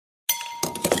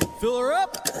Fill her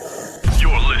up.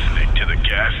 You're listening to the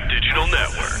Gas Digital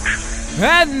Network.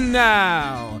 And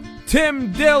now,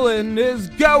 Tim Dillon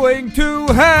is going to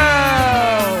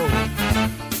hell.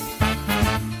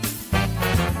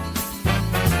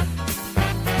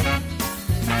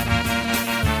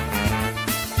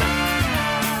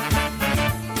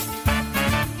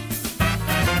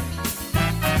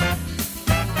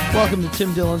 Welcome to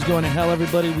Tim Dillon's Going to Hell,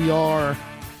 everybody. We are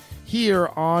here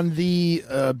on the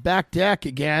back deck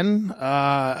again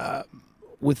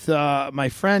with my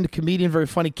friend, comedian, very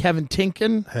funny, Kevin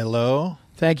Tienkin. Hello.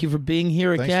 Thank you for being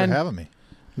here again. Thanks for having me.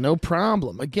 No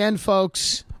problem. Again,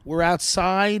 folks, we're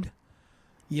outside.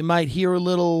 You might hear a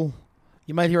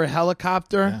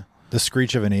helicopter. Yeah. The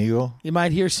screech of an eagle. You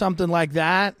might hear something like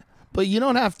that, but you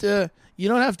don't have to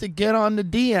get on the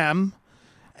DM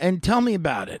and tell me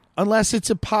about it unless it's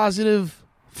a positive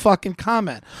fucking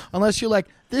comment. Unless you're like,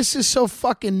 this is so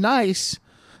fucking nice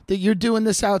that you're doing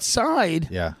this outside.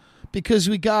 Yeah. Because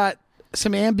we got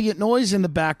some ambient noise in the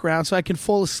background so I can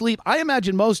fall asleep. I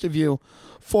imagine most of you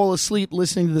fall asleep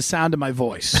listening to the sound of my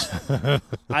voice.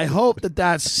 I hope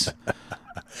that's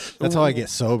how I get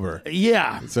sober.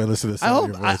 Yeah. So I listen to the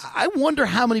sound of your voice. I wonder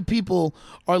how many people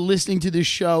are listening to this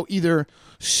show either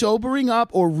sobering up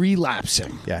or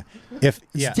relapsing. Yeah. It's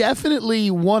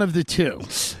definitely one of the two.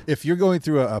 If you're going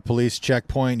through a police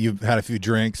checkpoint, you've had a few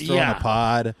drinks, throw in a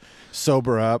pod,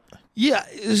 sober up. Yeah,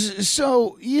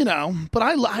 so, but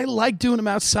I like doing them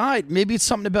outside. Maybe it's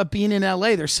something about being in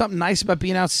L.A. There's something nice about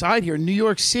being outside here. In New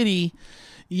York City,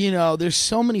 there's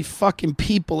so many fucking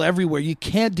people everywhere. You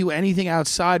can't do anything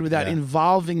outside without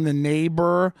involving the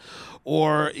neighbor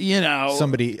or,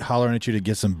 somebody hollering at you to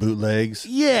get some bootlegs.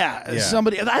 Yeah.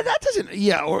 Somebody, that doesn't,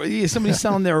 or somebody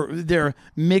selling their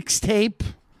mixtape.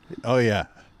 Oh, yeah.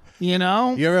 You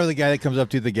ever have the guy that comes up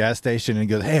to the gas station and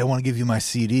goes, hey, I want to give you my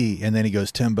CD, and then he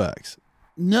goes $10.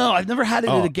 No, I've never had it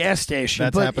at a gas station.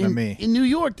 That's happened to me. In New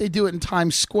York, they do it in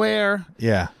Times Square.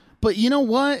 Yeah. But you know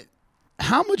what?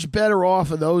 How much better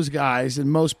off are those guys than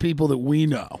most people that we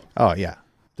know? Oh, yeah.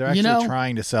 They're actually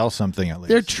trying to sell something at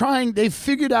least. They've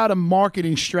figured out a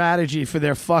marketing strategy for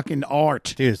their fucking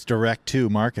art. Dude, it's direct to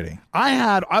marketing.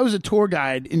 I was a tour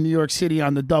guide in New York City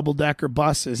on the double-decker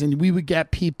buses, and we would get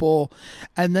people,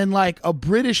 and then like a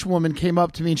British woman came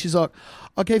up to me and she's like,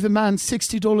 I gave a man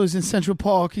 $60 in Central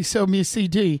Park. He sold me a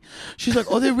CD. She's like,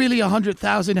 there really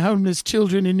 100,000 homeless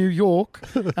children in New York?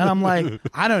 And I'm like,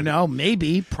 I don't know,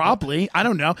 maybe, probably, I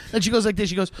don't know. And she goes like this,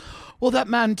 she goes, well, that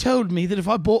man told me that if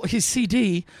I bought his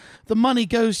CD, the money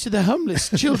goes to the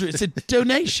homeless children. It's a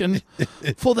donation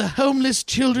for the homeless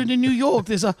children in New York.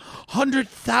 There's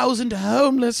 100,000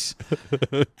 homeless.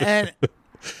 And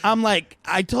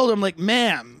I told her, I'm like,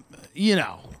 ma'am, did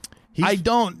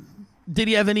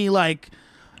he have any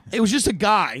it was just a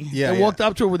guy that walked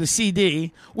up to her with a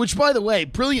CD, which, by the way,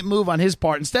 brilliant move on his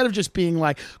part. Instead of just being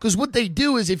because what they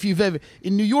do is if you've ever,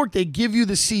 in New York, they give you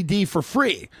the CD for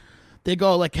free. They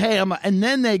go like, hey, and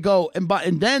then they go and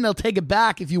then they'll take it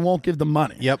back if you won't give them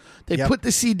money. Yep. They put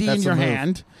the CD in your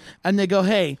hand and they go,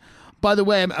 hey, by the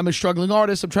way, I'm a struggling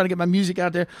artist. I'm trying to get my music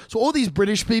out there. So all these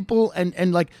British people and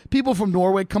people from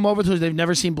Norway come over because they've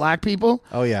never seen black people.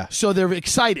 Oh, yeah. So they're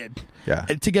excited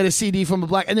to get a CD from a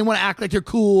black, and they want to act like they're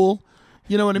cool.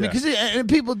 You know what I mean? Because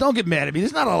people don't get mad at me.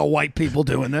 There's not a lot of white people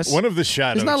doing this. One of the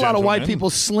shadow There's not a lot of white people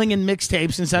slinging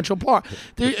mixtapes in Central Park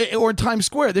or in Times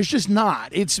Square. There's just not.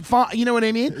 It's fun. You know what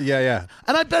I mean? Yeah, yeah.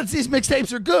 And I bet these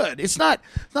mixtapes are good. It's not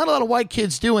a lot of white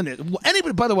kids doing this.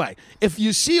 Anybody, by the way, if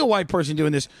you see a white person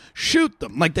doing this, shoot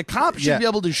them. Like the cops should be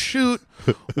able to shoot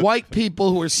white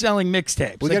people who are selling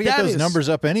mixtapes. We got to get those numbers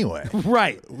up anyway.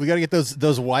 Right. We got to get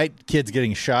those white kids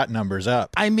getting shot numbers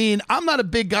up. I mean, I'm not a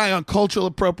big guy on cultural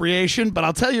appropriation, but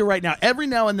I'll tell you right now, every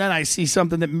now and then I see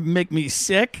something that make me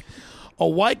sick. A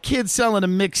white kid selling a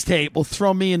mixtape will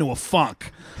throw me into a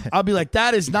funk. I'll be like,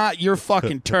 that is not your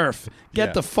fucking turf.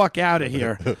 Get the fuck out of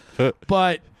here.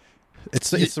 But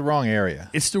it's the wrong area.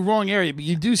 It's the wrong area, but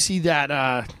you do see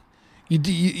that you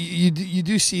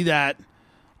do see that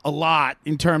a lot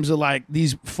in terms of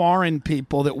these foreign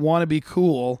people that want to be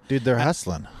cool. Dude, they're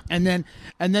hustling. And then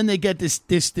they get this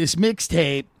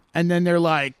mixtape, and then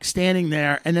they're standing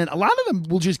there, and then a lot of them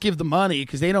will just give the money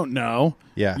because they don't know.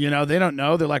 Yeah. They don't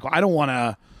know. They're like, well, I don't want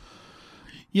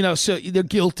to, so they're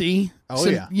guilty. Oh,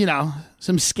 yeah.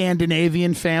 Some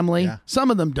Scandinavian family. Yeah.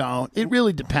 Some of them don't. It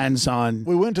really depends on.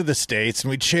 We went to the States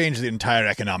and we changed the entire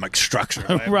economic structure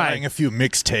by buying a few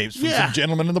mixtapes from some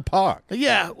gentleman in the park.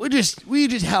 Yeah, we just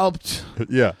helped.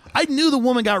 Yeah. I knew the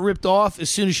woman got ripped off as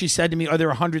soon as she said to me, are there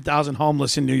 100,000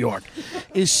 homeless in New York?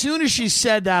 As soon as she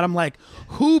said that, I'm like,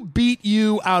 who beat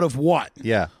you out of what?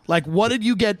 Yeah. What did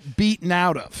you get beaten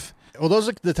out of? Well, those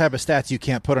are the type of stats you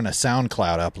can't put on a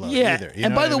SoundCloud upload either. You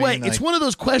and by the way, it's one of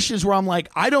those questions where I'm like,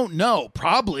 I don't know,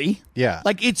 probably. Yeah.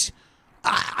 Like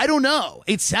I don't know.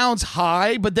 It sounds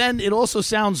high, but then it also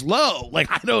sounds low. Like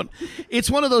it's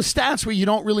one of those stats where you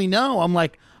don't really know. I'm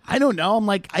like, I don't know. I'm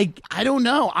like, I don't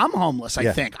know. I'm homeless,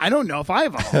 I think. I don't know if I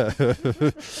have a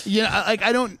home.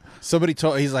 I don't. Somebody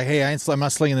he's like, hey, I'm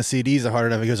not slinging the CDs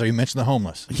hard enough. He goes, are you mentioning the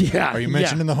homeless? Yeah. Are you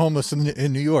mentioning the homeless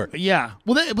in New York? Yeah.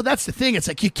 Well, but that's the thing. It's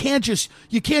like you can't just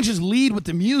lead with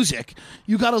the music.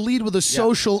 You got to lead with a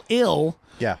social ill.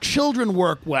 Yeah. Children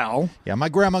work well. Yeah. My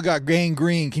grandma got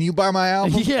gangrene. Can you buy my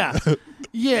album? Yeah.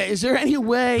 Yeah. Is there any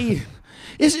way?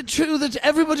 Is it true that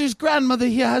everybody's grandmother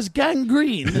here has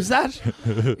gangrene? Is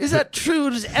that true?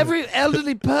 Does every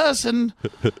elderly person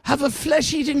have a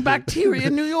flesh-eating bacteria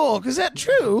in New York? Is that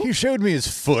true? He showed me his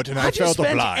foot, and I felt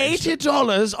obliged.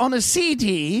 $80 on a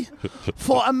CD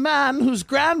for a man whose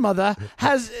grandmother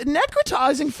has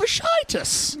necrotizing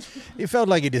fasciitis. He felt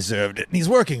like he deserved it, and he's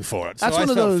working for it. That's so one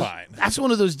I of felt those. Fine. That's one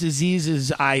of those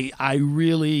diseases I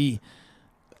really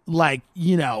like.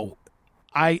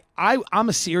 I'm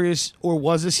a serious or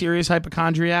was a serious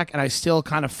hypochondriac, and I still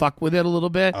kind of fuck with it a little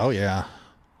bit. Oh, yeah.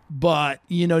 But,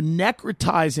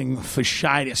 necrotizing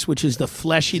fasciitis, which is the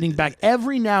flesh-eating back,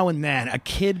 every now and then a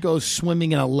kid goes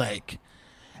swimming in a lake,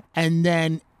 and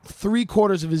then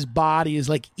 3/4 of his body is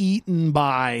like eaten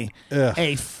by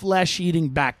a flesh-eating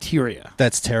bacteria.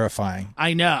 That's terrifying.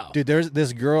 I know. Dude, there's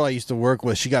this girl I used to work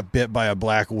with. She got bit by a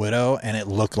black widow, and it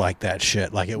looked like that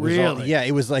shit. Like it was really?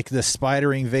 It was like the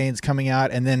spidering veins coming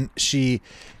out, and then she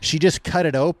just cut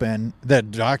it open, the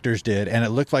doctors did, and it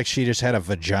looked like she just had a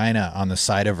vagina on the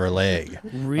side of her leg.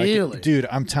 Really? Like, dude,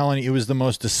 I'm telling you, it was the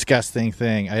most disgusting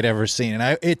thing I'd ever seen.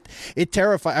 And it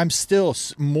terrified. I'm still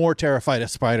more terrified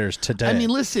of spiders today. I mean,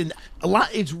 listen,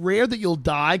 it's rare that you'll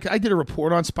die. I did a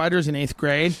report on spiders in 8th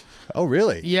grade. Oh,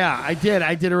 really? Yeah, I did.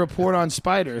 I did a report on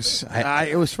spiders.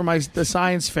 It was for the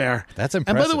science fair. That's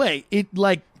impressive. And by the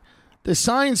way, the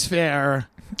science fair,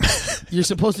 you're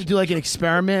supposed to do like an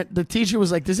experiment. The teacher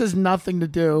was like, this has nothing to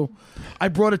do. I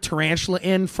brought a tarantula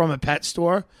in from a pet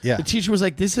store. Yeah. The teacher was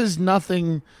like, this has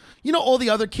nothing. All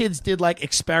the other kids did like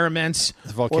experiments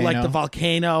or like the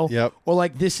volcano. Yep. Or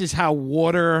like, this is how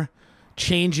water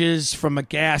changes from a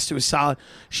gas to a solid.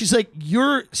 She's like,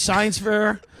 your science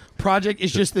fair project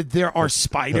is just that there are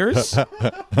spiders.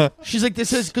 She's like,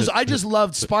 this is because I just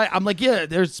loved spider. I'm like, yeah,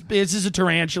 this is a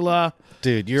tarantula.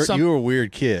 Dude, you're a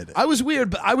weird kid. I was weird,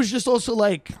 but I was just also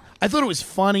like, I thought it was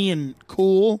funny and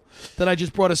cool that I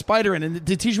just brought a spider in, and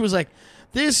the teacher was like,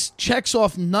 this checks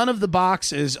off none of the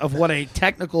boxes of what a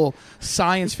technical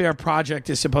science fair project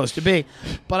is supposed to be.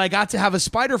 But I got to have a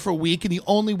spider for a week, and the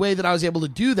only way that I was able to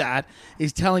do that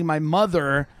is telling my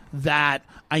mother that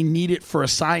I need it for a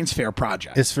science fair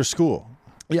project. It's for school.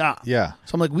 Yeah. Yeah.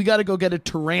 So I'm like, we got to go get a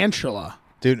tarantula.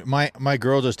 Dude, my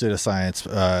girl just did a science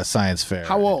fair.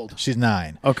 How old? She's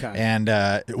 9. Okay. And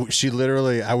she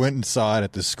literally, I went and saw it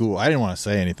at the school. I didn't want to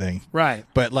say anything. Right.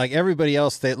 But like everybody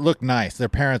else, they looked nice. Their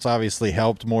parents obviously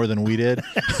helped more than we did.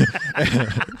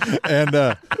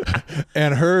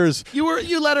 and hers.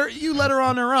 You let her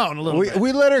on her own a little bit.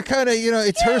 We let her kind of,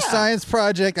 it's her science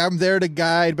project. I'm there to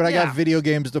guide, but I got video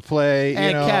games to play.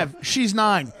 Hey, Kev, she's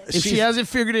 9. If she hasn't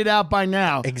figured it out by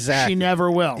now, exactly, she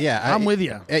never will. Yeah, I'm with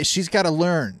you. She's got to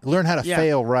learn how to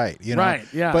fail right. Right,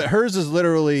 yeah. But hers is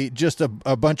literally just a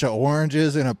bunch of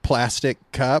oranges in a plastic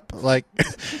cup, like,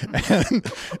 and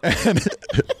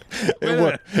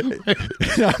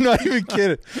I'm not even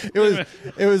kidding.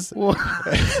 It was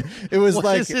what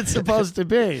like, is it supposed to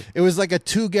be? It was like a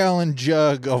 2-gallon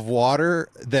jug of water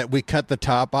that we cut the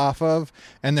top off of,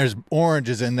 and there's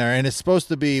oranges in there, and it's supposed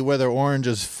to be whether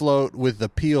oranges float with the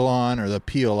peel on or the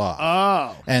peel off.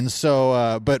 Oh. And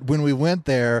so, but when we went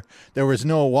there was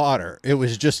no water. It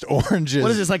was just oranges.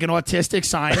 What is this, like an autistic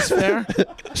science fair?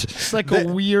 It's like a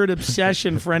weird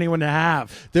obsession for anyone to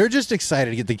have. They're just excited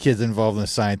to get the kids involved in the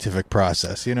scientific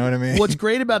process. You know what I mean? What's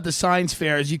great about the science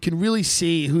fair is you can really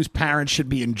see whose parents should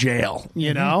be in jail,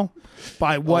 know?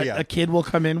 By what a kid will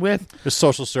come in with. There's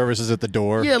social services at the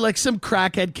door. Yeah, like some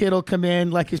crackhead kid will come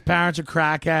in, like his parents are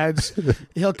crackheads.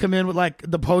 He'll come in with like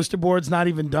the poster board's not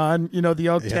even done, the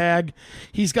oak tag.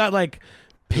 He's got like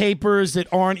papers that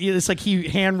aren't, it's like he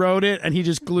hand wrote it and he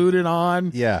just glued it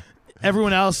on. Yeah.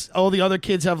 Everyone else, all the other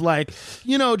kids have like,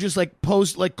 just like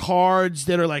post like cards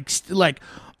that are like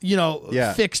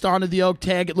fixed onto the oak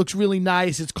tag. It looks really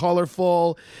nice. It's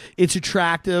colorful. It's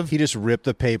attractive. He just ripped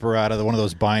the paper out of one of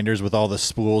those binders with all the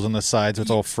spools on the sides, so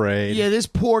it's all frayed. Yeah, this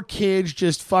poor kid's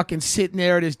just fucking sitting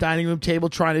there at his dining room table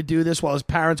trying to do this while his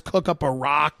parents cook up a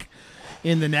rock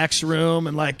in the next room,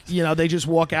 and they just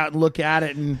walk out and look at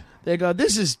it, and They go,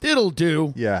 it'll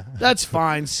do. Yeah. That's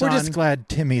fine, son. We're just glad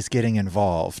Timmy's getting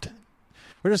involved.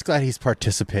 We're just glad he's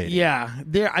participating. Yeah,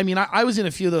 I was in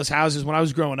a few of those houses when I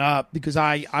was growing up because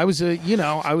I was a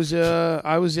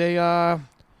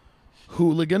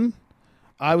hooligan.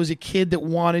 I was a kid that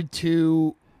wanted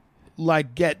to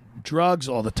like get drugs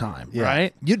all the time,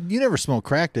 right? You never smoked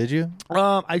crack, did you?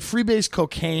 I freebased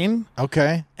cocaine.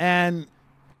 Okay. And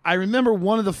I remember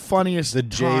one of the funniest The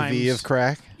JV times, of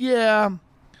crack? Yeah.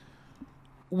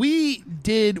 We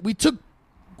took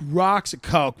rocks of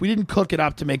coke. We didn't cook it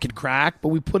up to make it crack, but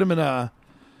we put them in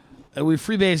we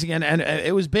freebased again, and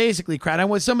it was basically crack. And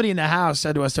when somebody in the house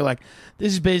said to us, they're like,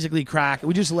 "This is basically crack," and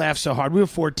we just laughed so hard. We were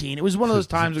 14. It was one of those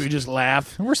times where we just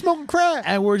laugh. We're smoking crack.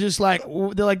 And we're just like,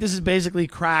 they're like, "This is basically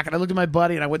crack." And I looked at my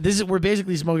buddy and I went, we're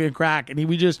basically smoking crack. And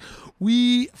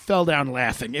we fell down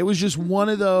laughing. It was just one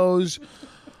of those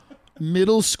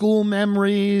middle school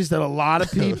memories that a lot of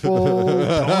people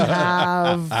don't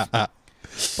have.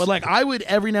 But like I would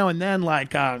every now and then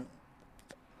like there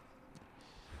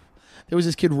was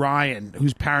this kid Ryan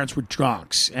whose parents were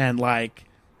drunks and like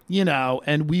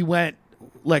and we went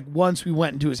like once we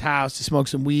went into his house to smoke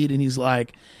some weed and he's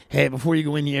like, "Hey, before you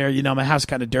go in here, my house is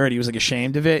kind of dirty." He was like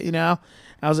ashamed of it, I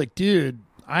was like, "Dude,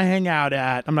 I hang out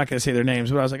at," I'm not going to say their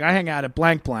names, but I was like, "I hang out at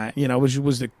blank blank," which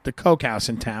was the coke house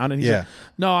in town. And he's like,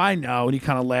 "No, I know." And he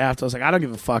kind of laughed. I was like, "I don't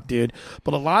give a fuck, dude."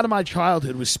 But a lot of my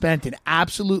childhood was spent in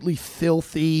absolutely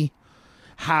filthy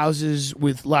houses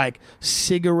with like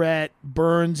cigarette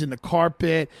burns in the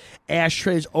carpet,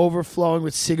 ashtrays overflowing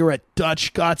with cigarette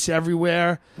Dutch guts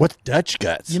everywhere. What's Dutch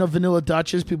guts? Vanilla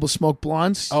Dutches, people smoke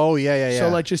blunts. Oh, yeah. So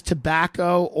like just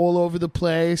tobacco all over the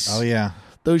place. Oh, yeah.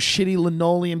 Those shitty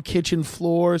linoleum kitchen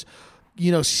floors,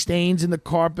 stains in the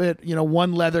carpet,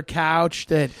 one leather couch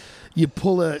that you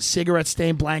pull a cigarette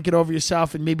stained blanket over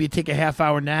yourself and maybe you take a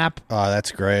half-hour nap. Oh,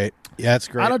 that's great. Yeah, that's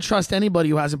great. I don't trust anybody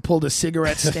who hasn't pulled a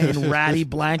cigarette stained ratty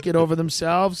blanket over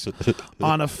themselves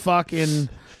on a fucking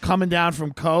coming down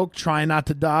from coke, trying not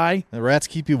to die. The rats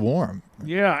keep you warm.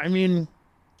 Yeah, I mean,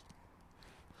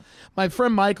 my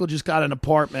friend Michael just got an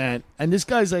apartment, and this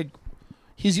guy's like,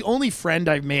 he's the only friend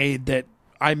I've made that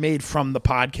I made from the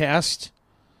podcast.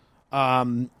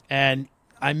 And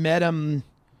I met him.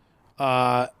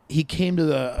 He came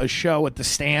to a show at the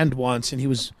Stand once, and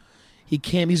he's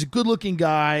a good-looking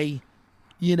guy,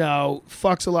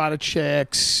 fucks a lot of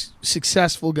chicks,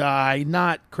 successful guy,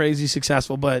 not crazy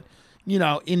successful, but, he's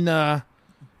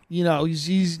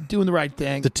doing the right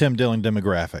thing. The Tim Dillon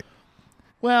demographic.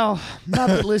 Well, not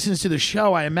that listens to the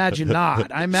show. I imagine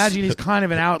not. I imagine he's kind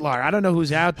of an outlier. I don't know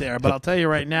who's out there, but I'll tell you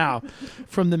right now,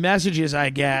 from the messages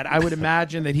I get, I would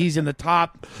imagine that he's in the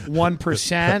top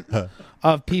 1%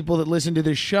 of people that listen to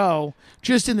this show,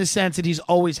 just in the sense that he's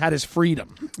always had his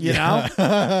freedom,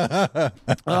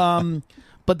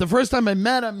 But the first time I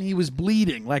met him, he was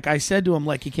bleeding. Like I said to him,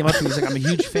 like he came up to me, he's like, "I'm a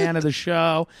huge fan of the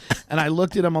show." And I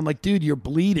looked at him, I'm like, "Dude, you're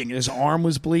bleeding." And his arm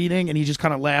was bleeding, and he just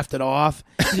kind of laughed it off.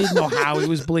 He didn't know how he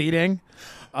was bleeding.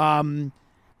 And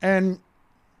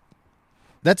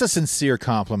that's a sincere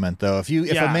compliment, though. If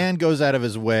a man goes out of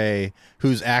his way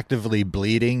who's actively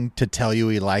bleeding to tell you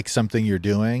he likes something you're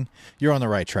doing, you're on the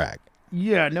right track.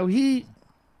 Yeah, no, he's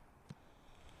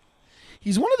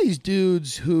one of these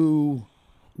dudes who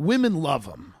women love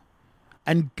him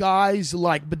and guys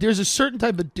but there's a certain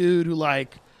type of dude who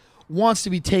like wants to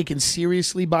be taken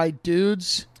seriously by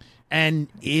dudes and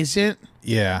isn't.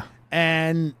 Yeah.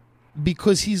 And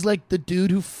because he's like the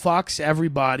dude who fucks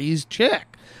everybody's chick.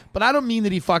 But I don't mean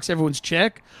that he fucks everyone's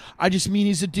chick. I just mean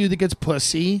he's a dude that gets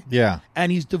pussy. Yeah.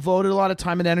 And he's devoted a lot of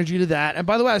time and energy to that. And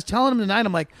by the way, I was telling him tonight,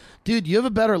 I'm like, "Dude, you have a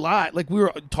better life." Like we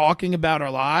were talking about our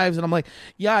lives, and I'm like,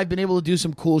 "Yeah, I've been able to do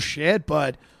some cool shit,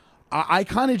 but I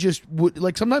kind of just would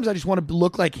like sometimes I just want to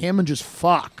look like him and just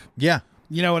fuck." Yeah.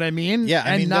 You know what I mean? Yeah,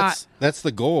 I mean that's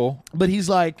the goal. But he's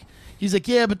like,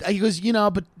 "Yeah, but," he goes,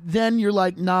 "but then you're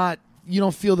like not, you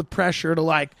don't feel the pressure to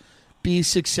like be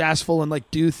successful and like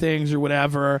do things or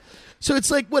whatever." So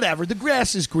it's like, whatever, the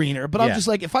grass is greener. But I'm just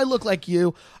like, if I look like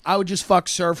you, I would just fuck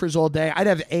surfers all day. I'd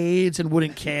have AIDS and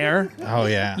wouldn't care. Oh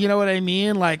yeah. You know what I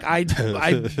mean? Like I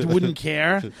wouldn't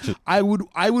care. I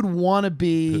would want to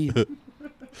be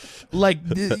like,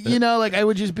 like I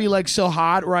would just be like so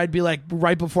hot, where I'd be like,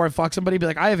 right before I fuck somebody, be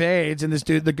like, "I have AIDS," and this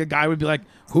dude, the guy would be like,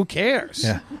 "Who cares?"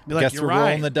 Yeah. Be like, "Guess "You're we're right."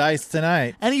 rolling the dice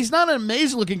tonight. And he's not an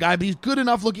amazing looking guy, but he's good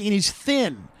enough looking, and he's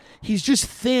thin. He's just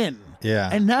thin. Yeah.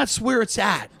 And that's where it's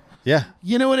at. Yeah.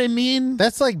 You know what I mean?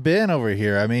 That's like Ben over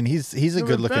here. I mean, he's a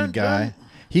good looking guy. Ben.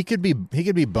 He could be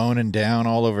boning down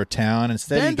all over town.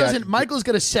 Instead, Ben doesn't. Michael's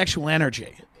got a sexual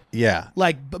energy. Yeah.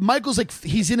 But Michael's like,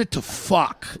 he's in it to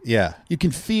fuck. Yeah. You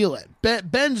can feel it.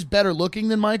 Ben's better looking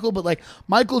than Michael, but like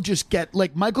Michael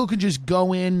could just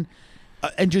go in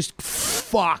and just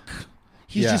fuck.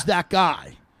 He's just that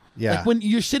guy. Yeah. Like when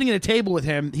you're sitting at a table with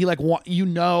him, he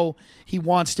he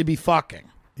wants to be fucking.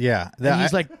 Yeah. And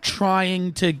he's like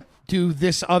trying to do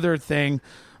this other thing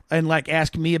and like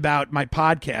ask me about my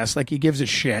podcast. Like he gives a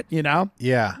shit, you know?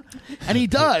 Yeah. And he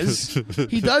does.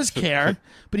 He does care,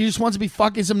 but he just wants to be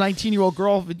fucking some 19-year-old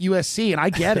girl at USC, and I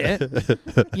get it.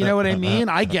 You know what I mean?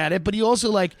 I get it. But he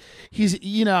also like,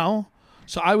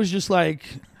 so I was just like,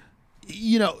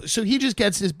 so he just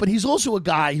gets this, but he's also a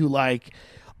guy who like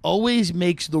always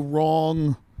makes the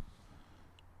wrong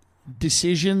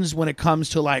decisions when it comes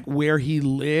to like where he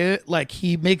lives. Like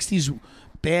he makes these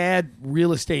bad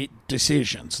real estate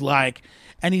decisions, like,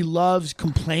 and he loves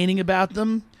complaining about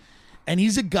them. And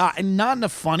he's a guy, and not in a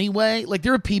funny way. Like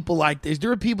there are people like this.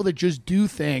 There are people that just do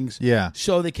things,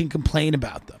 so they can complain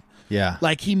about them. Yeah,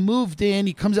 like he moved in.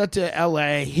 He comes out to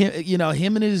L.A. He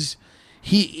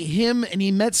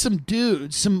met some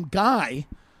guy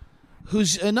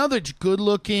who's another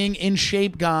good-looking,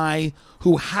 in-shape guy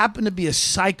who happened to be a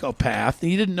psychopath.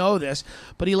 And he didn't know this,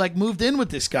 but he like moved in with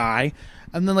this guy.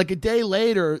 And then like a day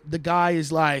later, the guy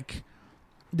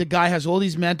has all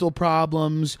these mental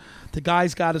problems. The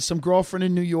guy's got some girlfriend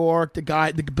in New York.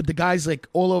 But the guy's like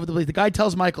all over the place. The guy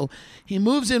tells Michael, he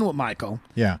moves in with Michael.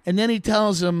 Yeah. And then he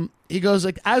tells him, he goes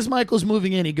like, as Michael's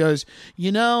moving in, he goes,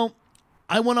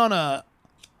 I went on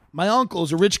my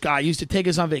uncle's a rich guy, used to take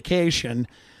us on vacation.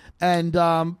 And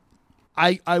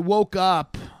I woke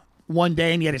up one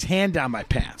day and he had his hand down my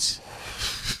pants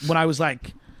when I was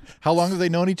like, how long have they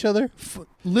known each other?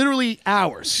 Literally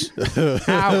hours.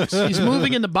 Hours. He's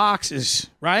moving in the boxes,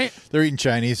 right? They're eating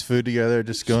Chinese food together,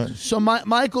 just going. So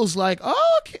Michael's like,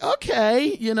 oh,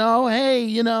 okay,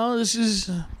 hey, this is...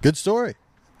 Good story.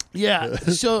 Yeah.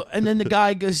 So, and then the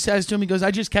guy says to him, he goes, I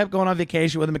just kept going on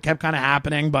vacation with him. It kept kind of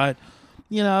happening, but,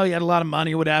 he had a lot of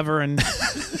money or whatever. And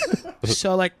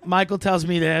so, like, Michael tells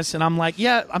me this, and I'm like,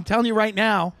 yeah, I'm telling you right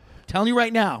now.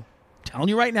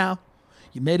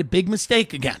 You made a big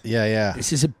mistake again. Yeah.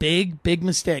 This is a big, big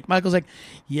mistake. Michael's like,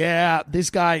 yeah, this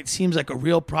guy seems like a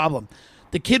real problem.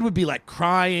 The kid would be like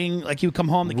crying, like he would come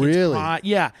home, the kid's crying.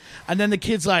 Yeah. And then the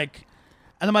kid's like,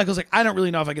 and then Michael's like, I don't really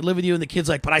know if I could live with you. And the kid's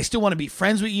like, but I still want to be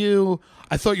friends with you.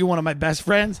 I thought you were one of my best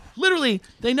friends. Literally,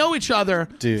 they know each other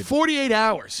 48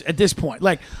 hours at this point.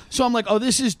 Like, so I'm like, oh,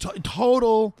 this is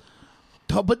total.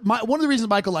 But one of the reasons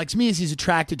Michael likes me is he's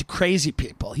attracted to crazy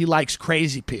people. He likes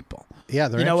crazy people. Yeah,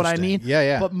 they're you know what I mean?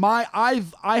 Yeah. But I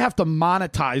have to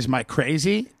monetize my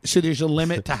crazy, so there's a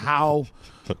limit to how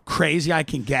crazy I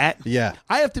can get. Yeah,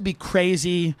 I have to be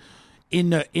crazy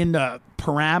in the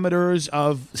parameters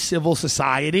of civil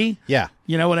society. Yeah,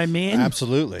 you know what I mean?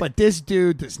 Absolutely. But this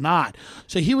dude does not.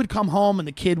 So he would come home, and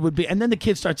the kid would be, and then the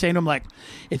kid starts saying to him like,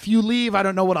 "If you leave, I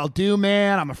don't know what I'll do,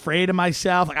 man. I'm afraid of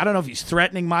myself. Like I don't know if he's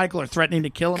threatening Michael or threatening to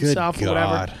kill himself or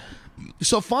whatever."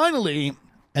 So finally.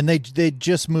 And they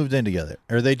just moved in together,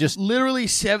 or they just literally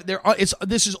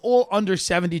this is all under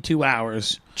 72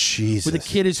 hours. Jesus, where the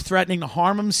kid is threatening to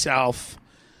harm himself,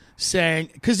 saying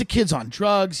because the kid's on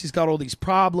drugs, he's got all these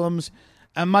problems,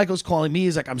 and Michael's calling me.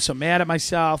 He's like, I'm so mad at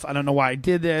myself. I don't know why I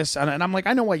did this, and I'm like,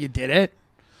 I know why you did it,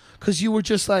 because you were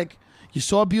just like you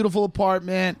saw a beautiful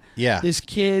apartment. Yeah, this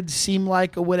kid seemed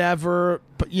like a whatever,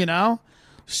 but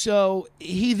So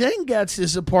he then gets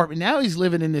this apartment. Now he's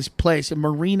living in this place in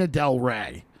Marina Del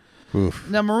Rey. Oof.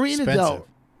 Now Marina Del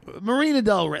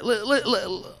Rey.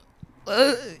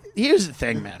 Here's the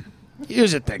thing, man.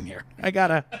 Here's the thing here. I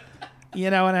gotta,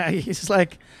 he's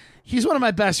like, he's one of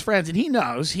my best friends, and he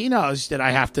knows that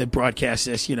I have to broadcast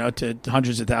this, to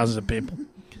hundreds of thousands of people.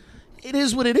 It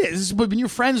is what it is. When you're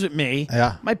friends with me,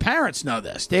 my parents know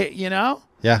this. They,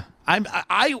 Yeah.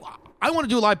 I want to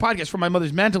do a live podcast for my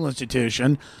mother's mental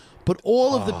institution, but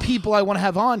all of the people I want to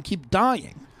have on keep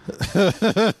dying.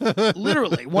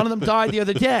 Literally, one of them died the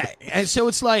other day, and so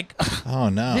it's like, oh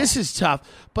no, this is tough.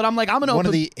 But I'm like, I'm gonna one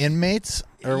of the inmates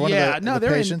or one of the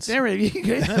patients.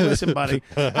 Listen, buddy,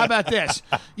 how about this?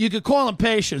 You could call them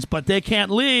patients, but they can't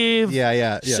leave.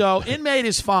 Yeah. So inmate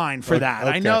is fine for that.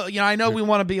 Okay. I know we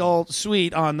want to be all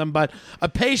sweet on them, but a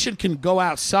patient can go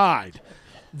outside.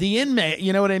 The inmate,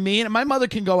 you know what I mean? And my mother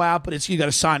can go out, but you got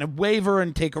to sign a waiver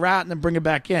and take her out and then bring her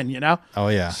back in, Oh,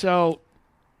 yeah. So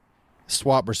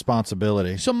swap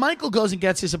responsibility. So Michael goes and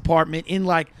gets his apartment in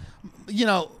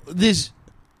this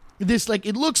like,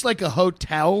 it looks like a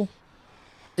hotel.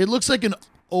 It looks like an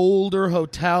older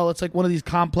hotel. It's like one of these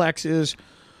complexes.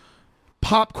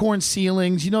 Popcorn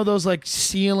ceilings. Those like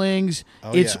ceilings.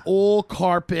 It's all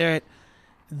carpet.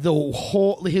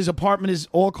 His apartment is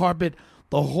all carpet.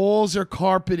 The halls are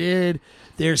carpeted.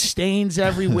 There's stains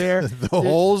everywhere. The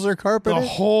holes are carpeted? The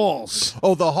halls.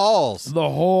 Oh, the halls. The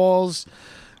halls.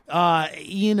 There's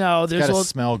It's gotta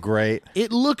smell great.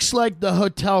 It looks like the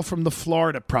hotel from the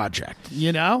Florida Project,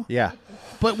 Yeah.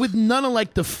 But with none of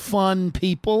like the fun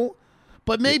people.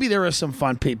 But maybe there are some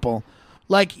fun people.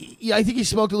 Like, I think he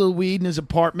smoked a little weed in his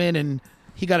apartment and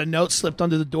he got a note slipped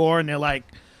under the door and they're like,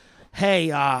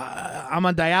 hey, I'm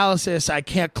on dialysis. I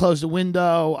can't close the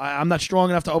window. I'm not strong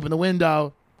enough to open the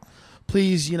window.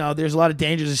 Please, there's a lot of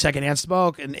dangers of secondhand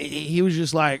smoke. And he was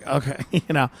just like, okay,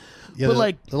 Yeah, but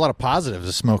like, there's a lot of positives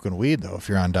of smoking weed, though, if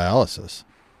you're on dialysis.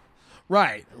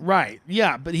 Right.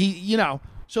 Yeah, but he,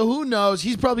 so who knows?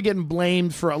 He's probably getting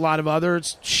blamed for a lot of other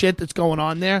shit that's going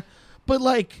on there. But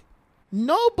like,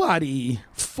 nobody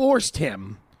forced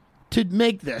him to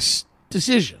make this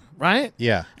decision, right?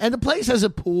 Yeah. And the place has a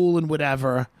pool and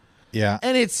whatever. Yeah.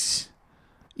 And it's,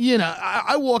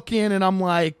 I walk in and I'm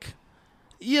like,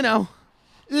 he's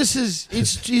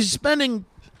spending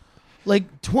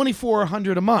like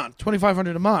 $2,400 a month,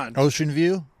 $2,500 a month. Ocean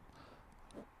view?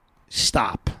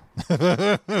 Stop.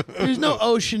 There's no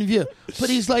ocean view. But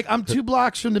he's like, I'm 2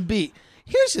 blocks from the beach.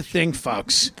 Here's the thing,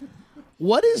 folks.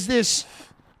 What is this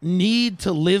need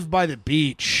to live by the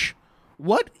beach?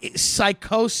 What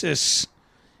psychosis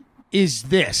is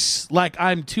this? Like,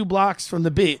 I'm 2 blocks from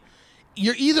the beach.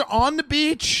 You're either on the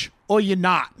beach or you're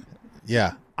not.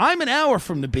 Yeah. I'm an hour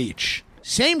from the beach.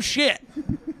 Same shit.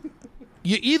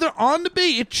 You're either on the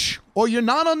beach or you're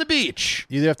not on the beach.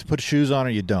 You either have to put shoes on or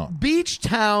you don't. Beach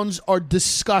towns are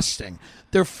disgusting.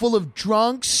 They're full of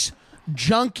drunks,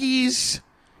 junkies.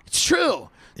 It's true.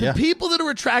 The people that are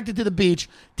attracted to the beach,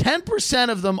 10%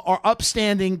 of them are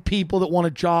upstanding people that want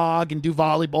to jog and do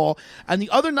volleyball, and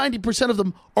the other 90% of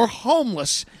them are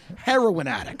homeless heroin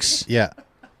addicts. Yeah.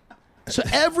 So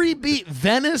every beach,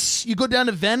 Venice, you go down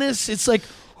to Venice, it's like,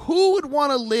 who would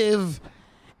want to live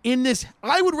in this?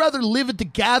 I would rather live at the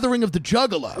gathering of the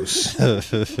Juggalos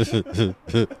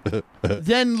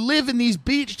than live in these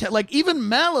beach like, even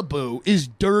Malibu is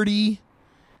dirty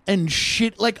and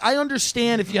shit. Like, I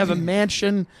understand if you have a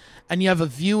mansion and you have a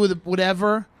view of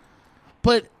whatever,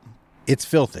 but it's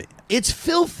filthy. It's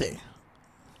filthy.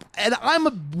 And I'm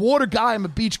a water guy. I'm a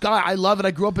beach guy. I love it.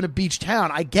 I grew up in a beach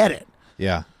town. I get it.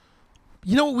 Yeah.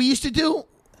 You know what we used to do?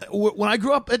 When I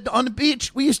grew up on the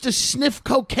beach, we used to sniff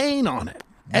cocaine on it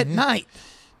at night.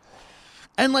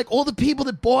 And like all the people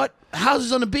that bought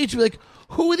houses on the beach were like,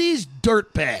 who are these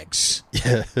dirt bags?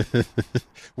 Yeah.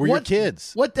 We're your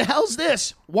kids. What the hell's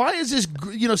this? Why is this,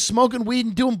 smoking weed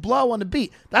and doing blow on the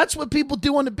beach? That's what people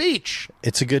do on the beach.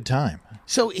 It's a good time.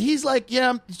 So he's like, yeah,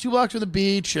 I'm 2 blocks from the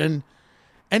beach. And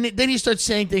then he starts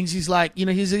saying things. He's like,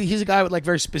 he's a guy with like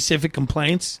very specific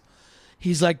complaints.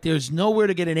 He's like, there's nowhere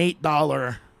to get an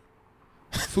 $8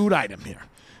 food item here.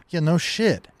 Yeah, no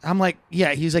shit. I'm like,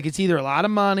 yeah. He's like, it's either a lot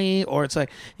of money or it's like,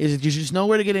 there's just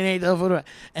nowhere to get an $8 food item.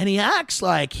 And he acts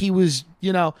like he was,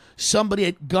 somebody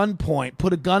at gunpoint,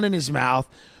 put a gun in his mouth,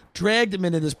 dragged him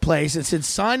into this place and said,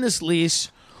 sign this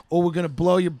lease or we're going to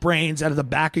blow your brains out of the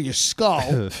back of your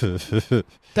skull.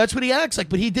 That's what he acts like.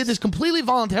 But he did this completely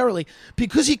voluntarily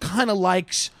because he kind of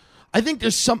likes... I think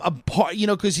there's some part,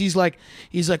 because he's like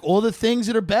all the things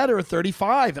that are better are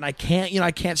 35, and I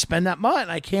can't spend that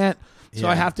money. I can't, so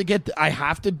I have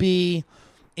to be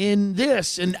in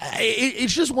this, and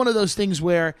it's just one of those things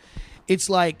where it's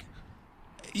like,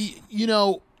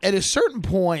 at a certain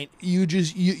point, you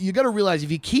got to realize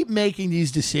if you keep making these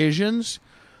decisions,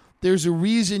 there's a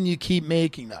reason you keep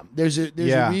making them. There's a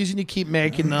reason you keep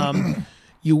making them.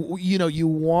 You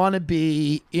want to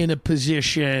be in a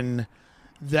position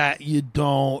that you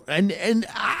don't, and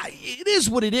it is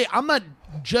what it is. I'm not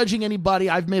judging anybody.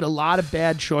 I've made a lot of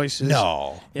bad choices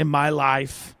in my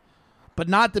life, but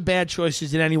not the bad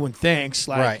choices that anyone thinks.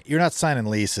 Like, right, you're not signing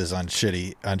leases on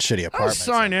shitty apartments. I don't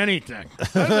sign anything. I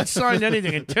haven't signed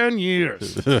anything in 10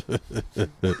 years.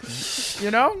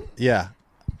 Yeah.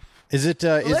 Is it?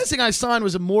 The last thing I signed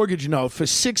was a mortgage note for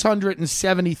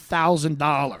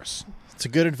 $670,000. It's a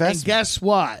good investment. And guess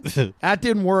what? That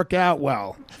didn't work out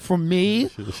well for me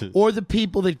or the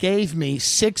people that gave me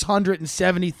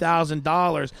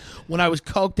 $670,000 when I was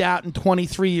coked out and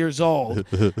 23 years old,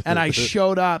 and I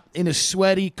showed up in a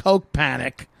sweaty coke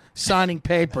panic signing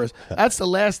papers. That's the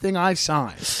last thing I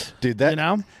signed, dude.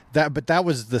 But that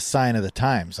was the sign of the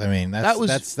times. I mean,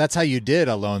 that's how you did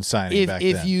a loan signing back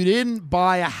then. If you didn't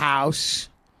buy a house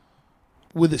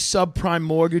with a subprime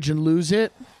mortgage and lose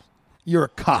it, you're a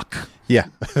cuck. Yeah.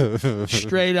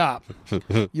 Straight up.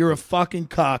 You're a fucking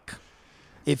cuck.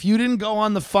 If you didn't go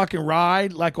on the fucking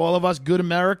ride like all of us good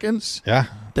Americans,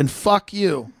 then fuck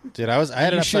you. Dude, I had an You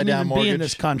upside shouldn't down even mortgage. be in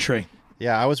this country.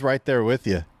 Yeah, I was right there with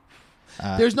you.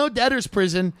 There's no debtor's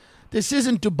prison. This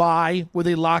isn't Dubai where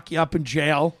they lock you up in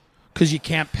jail because you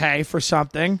can't pay for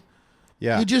something.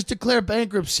 Yeah. You just declare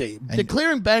bankruptcy.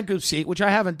 Declaring bankruptcy, which I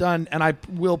haven't done, and I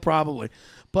will probably,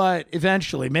 but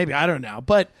eventually, maybe, I don't know.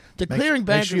 But declaring Make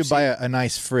bankruptcy. sure you buy a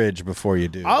nice fridge before you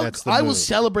do. That's the I will move.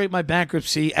 celebrate my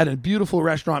bankruptcy at a beautiful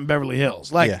restaurant in Beverly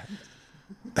Hills. Like, Yeah.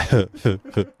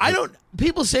 I don't.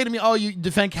 People say to me, "Oh, you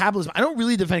defend capitalism." I don't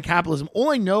really defend capitalism.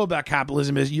 All I know about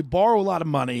capitalism is you borrow a lot of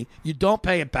money, you don't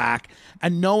pay it back,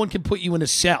 and no one can put you in a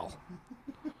cell.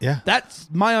 Yeah. That's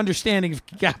my understanding of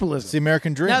capitalism. It's the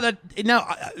American dream.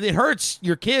 Now it hurts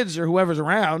your kids or whoever's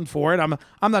around for it. I'm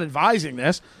not advising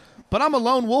this, but I'm a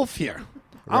lone wolf here.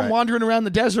 I'm Right. wandering around the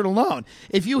desert alone.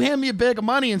 If you hand me a bag of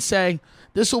money and say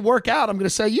this will work out, I'm going to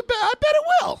say I bet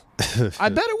it will. I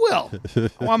bet it will.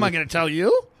 Why am I going to tell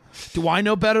you? Do I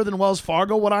know better than Wells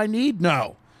Fargo what I need?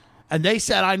 No. And they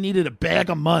said I needed a bag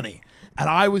of money, and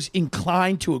I was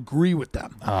inclined to agree with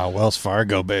them. Wells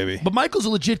Fargo, baby. But Michael's a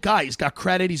legit guy. He's got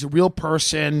credit. He's a real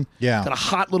person. Yeah. Got a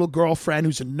hot little girlfriend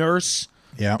who's a nurse.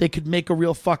 Yeah. They could make a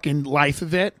real fucking life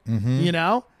of it, you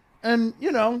know? And,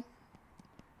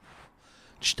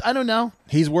 just, I don't know.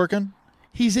 He's working?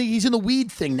 He's in the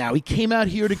weed thing now. He came out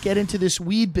here to get into this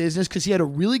weed business because he had a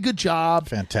really good job.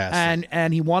 Fantastic.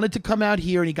 And he wanted to come out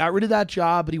here, and he got rid of that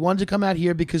job, but he wanted to come out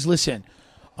here because, listen,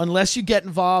 unless you get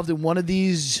involved in one of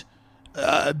these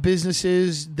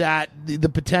businesses that the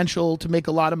potential to make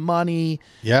a lot of money,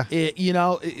 Yeah.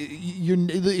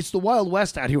 it's the Wild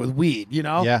West out here with weed,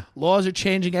 Yeah. Laws are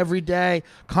changing every day.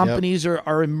 Companies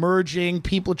are emerging.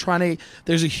 People are trying to,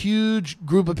 there's a huge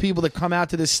group of people that come out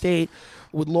to this state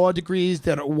with law degrees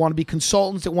that want to be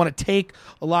consultants, that want to take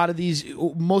a lot of these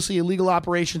mostly illegal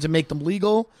operations and make them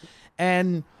legal.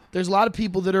 And there's a lot of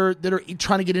people that are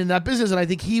trying to get into that business, and I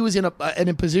think he was in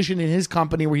a position in his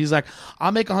company where he's like,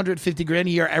 I'll make $150,000 a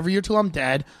year every year till I'm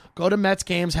dead. Go to Mets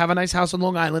games, have a nice house on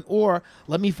Long Island, or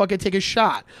let me fucking take a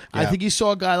shot. I think he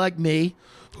saw a guy like me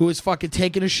who is fucking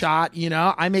taking a shot.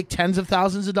 I make tens of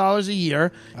thousands of dollars a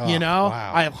year. Wow.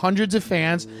 I have hundreds of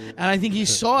fans, and I think he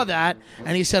saw that,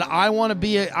 and he said, I want to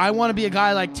be a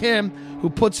guy like Tim who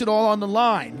puts it all on the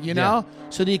line.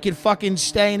 So that he can fucking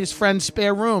stay in his friend's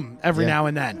spare room every now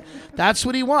and then. That's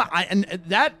what he wants. And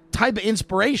that type of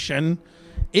inspiration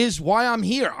is why I'm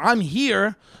here. I'm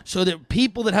here so that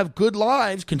people that have good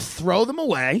lives can throw them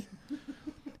away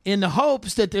in the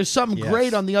hopes that there's something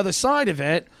great on the other side of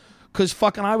it, because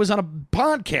fucking I was on a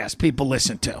podcast people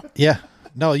listen to. Yeah.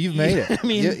 No, you've made it. I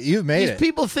mean, you've made it.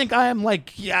 People think I am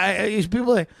like,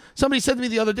 somebody said to me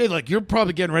the other day, like, you're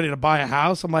probably getting ready to buy a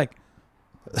house. I'm like,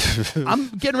 I'm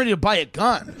getting ready to buy a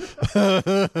gun.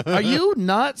 Are you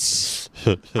nuts?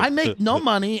 I make no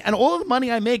money, and all of the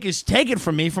money I make is taken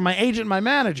from me from my agent and my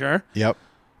manager, Yep.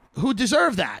 who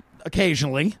deserve that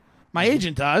occasionally. My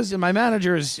agent does, and my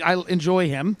manager I enjoy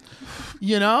him,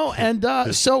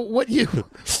 and so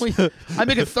I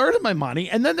make a third of my money,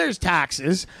 and then there's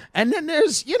taxes, and then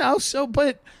there's,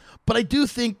 but I do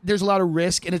think there's a lot of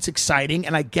risk, and it's exciting,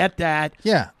 and I get that.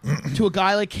 Yeah. To a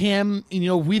guy like him,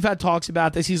 we've had talks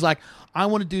about this. He's like, I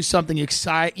want to do something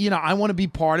exciting. I want to be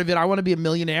part of it. I want to be a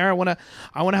millionaire. I want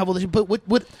to have all this. But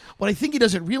what I think he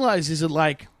doesn't realize is that,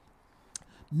 like,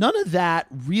 none of that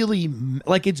really,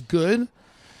 like, it's good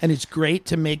and it's great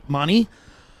to make money,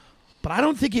 but I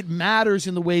don't think it matters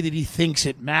in the way that he thinks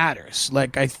it matters.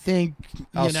 Like, I think,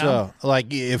 Also,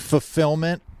 like, if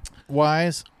fulfillment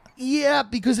wise. Yeah,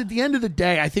 because at the end of the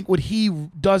day, I think what he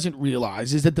doesn't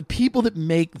realize is that the people that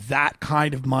make that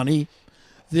kind of money,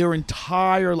 their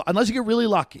entire, unless you get really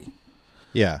lucky,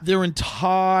 their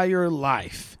entire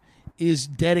life is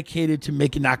dedicated to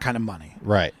making that kind of money.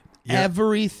 Right. Yeah.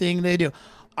 Everything they do.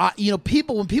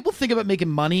 When people think about making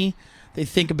money, they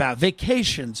think about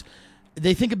vacations.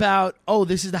 They think about, oh,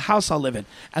 this is the house I'll live in.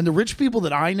 And the rich people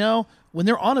that I know, when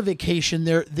they're on a vacation,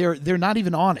 they're not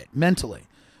even on it mentally.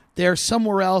 They're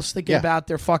somewhere else thinking about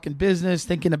their fucking business,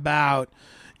 thinking about,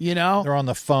 They're on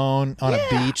the phone on a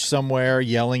beach somewhere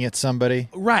yelling at somebody.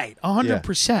 Right,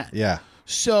 100%. Yeah.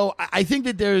 So I think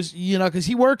that there's, because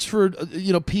he works for,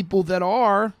 people that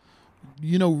are,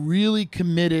 really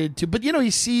committed to, but, he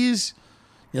sees,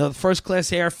 the first class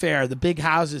airfare, the big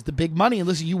houses, the big money. And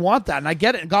listen, you want that. And I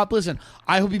get it. And God, listen,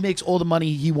 I hope he makes all the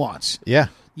money he wants. Yeah.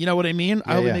 You know what I mean?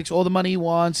 I hope he makes all the money he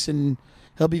wants, and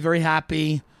he'll be very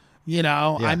happy.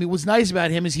 I mean, what's nice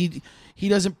about him is he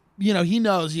doesn't, he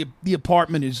knows the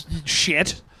apartment is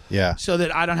shit. Yeah. So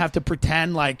that I don't have to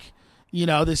pretend like,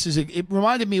 it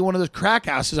reminded me of one of those crack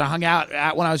houses I hung out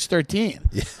at when I was 13.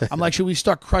 Yeah. I'm like, should we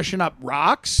start crushing up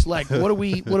rocks? Like, what are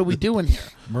we doing here?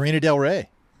 Marina Del Rey.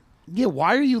 Yeah,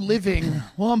 why are you living?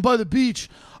 Well, I'm by the beach.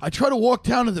 I try to walk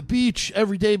down to the beach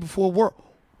every day before work.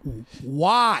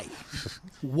 Why?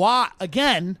 Why?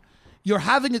 Again, you're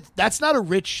having it. That's not a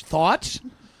rich thought.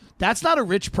 That's not a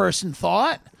rich person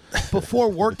thought. Before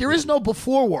work, there is no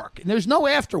before work, and there's no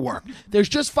after work. There's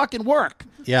just fucking work.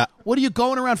 Yeah. What are you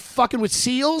going around fucking with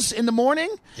seals in the morning?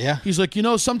 Yeah. He's like,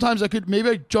 sometimes maybe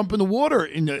I jump in the water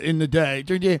in the day.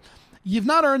 During the day. You've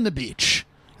not earned the beach.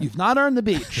 You've not earned the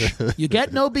beach. You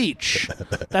get no beach.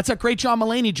 That's a great John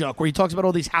Mulaney joke where he talks about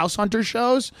all these house hunter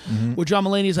shows where John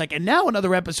Mulaney's like, and now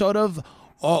another episode of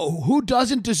Who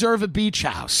Doesn't Deserve a Beach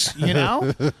House,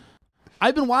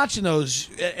 I've been watching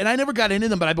those, and I never got into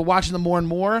them, but I've been watching them more and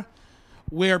more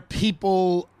where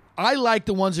people, I like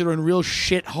the ones that are in real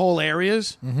shithole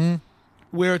areas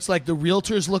where it's like the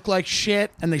realtors look like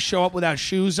shit and they show up without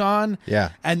shoes on.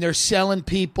 Yeah. And they're selling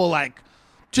people like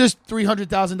just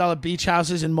 $300,000 beach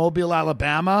houses in Mobile,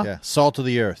 Alabama. Yeah, salt of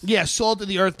the earth. Yeah, salt of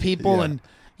the earth people, Yeah. and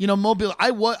Mobile.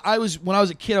 I was when I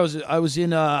was a kid. I was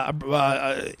in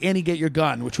Annie Get Your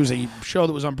Gun, which was a show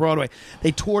that was on Broadway.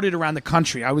 They toured it around the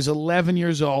country. I was 11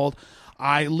 years old.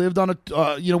 I lived on a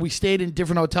we stayed in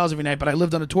different hotels every night, but I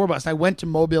lived on a tour bus. I went to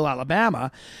Mobile,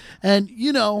 Alabama, and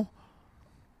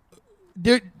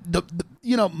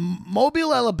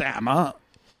Mobile, Alabama.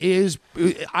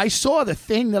 I saw the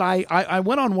thing that I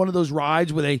went on one of those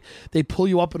rides where they pull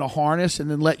you up in a harness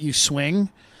and then let you swing,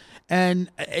 and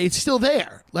it's still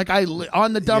there. Like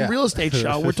on the dumb real estate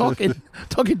show, we're talking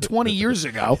 20 years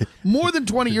ago, more than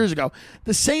 20 years ago,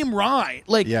 the same ride.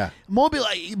 Mobile,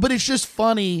 but it's just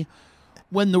funny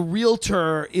when the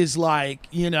realtor is like,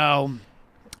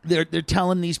 they're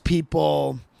telling these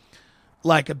people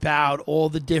like about all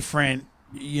the different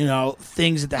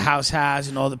things that the house has,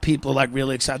 and all the people are like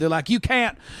really excited. They're like, you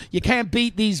can't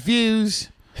beat these views.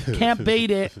 Can't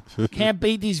beat it. Can't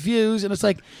beat these views. And it's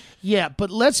like, yeah, but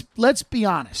let's be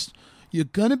honest. You're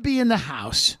gonna be in the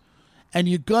house, and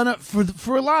you're gonna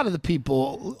for a lot of the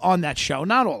people on that show,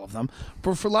 not all of them,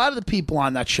 but for a lot of the people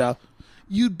on that show,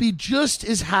 you'd be just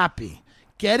as happy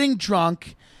getting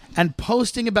drunk and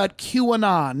posting about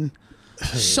QAnon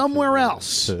somewhere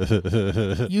else.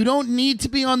 You don't need to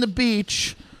be on the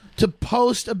beach to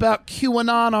post about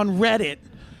QAnon on Reddit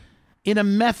in a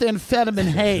methamphetamine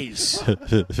haze.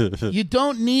 You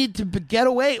don't need to get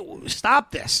away.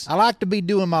 Stop this. I like to be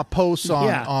doing my posts on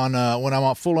when I'm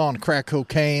on full on crack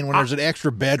cocaine, when there's an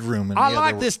extra bedroom. I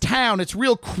like this town. It's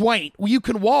real quaint. You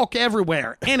can walk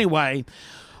everywhere. Anyway,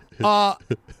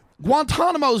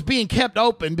 Guantanamo is being kept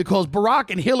open because Barack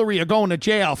and Hillary are going to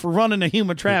jail for running a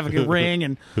human trafficking ring,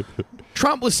 and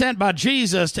Trump was sent by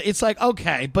Jesus. It's like,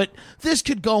 okay, but this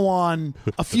could go on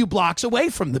a few blocks away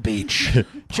from the beach.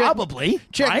 Probably.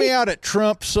 Check me out at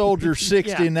Trump Soldier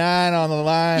 69 on the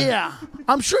line. Yeah.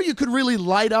 I'm sure you could really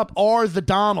light up the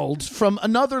Donalds from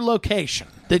another location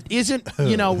that isn't,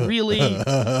 really.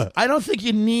 I don't think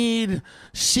you need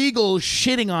seagulls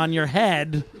shitting on your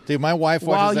head. Dude, my wife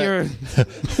watches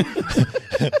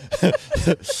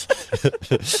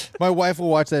My wife will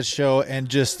watch that show, and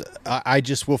I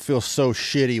just will feel so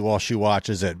shitty while she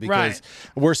watches it, because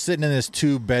we're sitting in this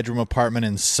 2-bedroom apartment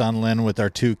in Sunland with our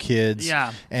 2 kids.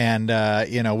 Yeah. And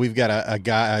we've got a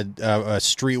guy, a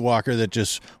streetwalker that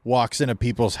just walks into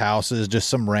people's houses, just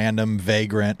some random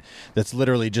vagrant that's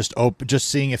literally just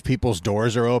seeing if people's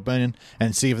doors are open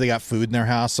and see if they got food in their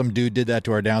house. Some dude did that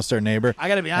to our downstairs neighbor. I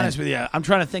got to be honest with you. I'm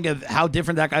trying to think of how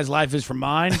different that guy's life is from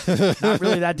mine. Not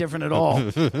really that different at all.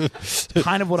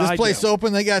 Kind of what I do. This place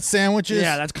open, they got sandwiches.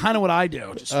 Yeah, that's kind of what I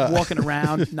do. Just walking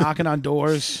around, knocking on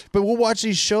doors. But we'll watch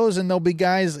these shows, and there'll be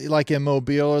guys like in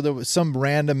Mobile or some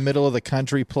random middle of the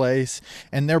country place,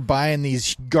 and they're buying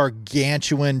these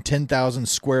gargantuan 10,000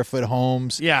 square foot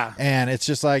homes. Yeah. And it's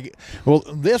just like, well,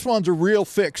 this one's a real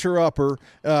fixer-upper.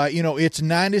 It's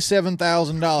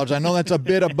 $97,000. I know that's a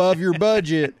bit above your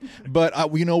budget, but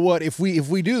you know what? If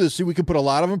we do this, we can put a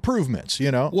lot of improvements,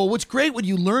 Well, what's great when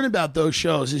you learn about those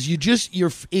shows is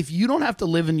if you don't have to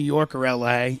live in New York or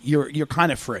LA, you're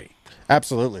kind of free.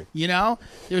 Absolutely.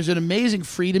 There's an amazing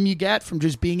freedom you get from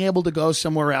just being able to go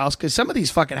somewhere else, because some of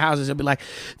these fucking houses will be like,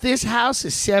 this house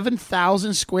is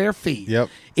 7,000 square feet. Yep.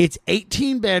 It's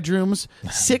 18 bedrooms,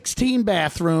 16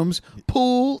 bathrooms,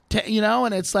 pool,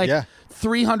 and it's like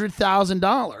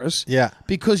 $300,000. Yeah.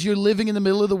 Because you're living in the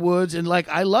middle of the woods, and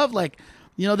I love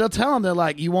they'll tell them, they're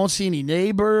like, you won't see any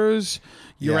neighbors.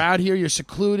 You're Yeah. out here, you're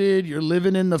secluded, you're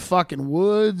living in the fucking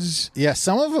woods. Yeah,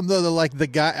 some of them though, they're like the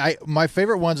guy. My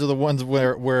favorite ones are the ones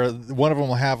where one of them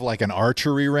will have like an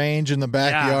archery range in the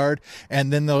backyard,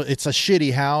 and then it's a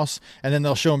shitty house, and then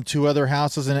they'll show them 2 other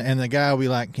houses, and the guy will be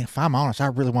like, "If I'm honest, I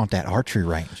really want that archery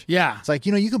range." Yeah. It's like,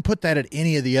 you can put that at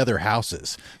any of the other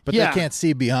houses, but Yeah. they can't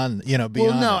see beyond. Beyond.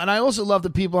 Well, no, it. and I also love the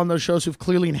people on those shows who've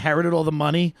clearly inherited all the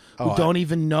money, who don't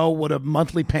even know what a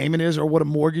monthly payment is or what a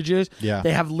mortgage is. Yeah.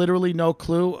 They have literally no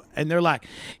clue, and they're like,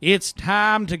 "It's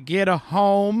time to get a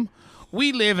home.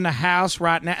 We live in a house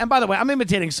right now." And by the way, I'm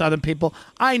imitating Southern people.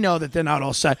 I know that they're not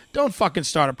all Southern. Don't fucking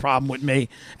start a problem with me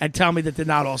and tell me that they're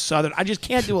not all Southern. I just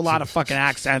can't do a lot of fucking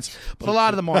accents, but a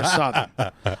lot of them are Southern.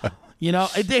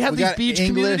 They have We these got beach English.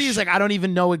 communities like I don't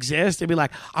even know exist. They'd be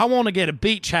like, "I want to get a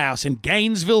beach house in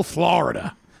Gainesville,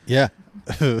 Florida. Yeah.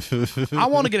 I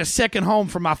want to get a second home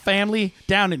for my family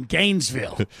down in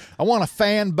Gainesville." I want a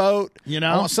fan boat. You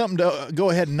know? I want something to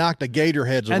go ahead and knock the gator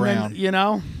heads And around.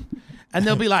 then, and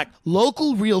they'll be like,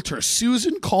 "Local realtor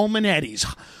Susan Coleman Eddy's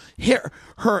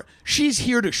she's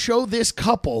here to show this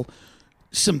couple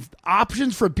some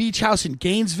options for a beach house in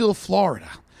Gainesville, Florida.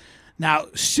 Now,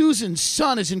 Susan's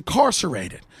son is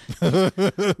incarcerated.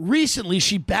 Recently,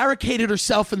 she barricaded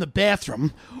herself in the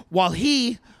bathroom while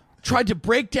he tried to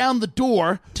break down the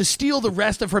door to steal the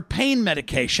rest of her pain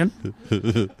medication.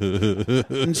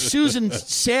 And Susan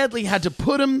sadly had to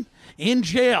put him in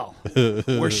jail,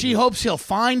 where she hopes he'll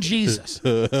find Jesus.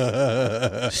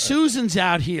 Susan's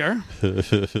out here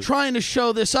trying to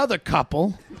show this other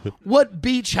couple what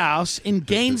beach house in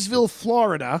Gainesville,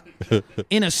 Florida,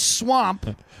 in a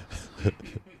swamp,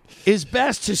 is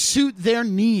best to suit their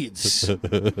needs."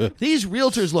 These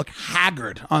realtors look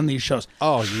haggard on these shows.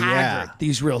 Oh, haggard, yeah.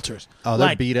 these realtors. Oh,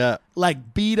 they're beat up.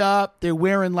 Like beat up. They're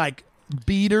wearing like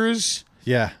beaters.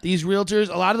 Yeah. These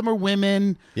realtors, a lot of them are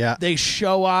women. Yeah. They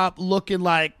show up looking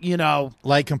like,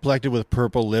 Light complected with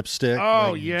purple lipstick.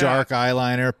 Oh, like yeah. Dark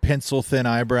eyeliner, pencil thin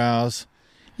eyebrows.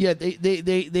 yeah,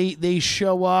 they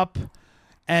show up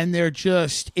and they're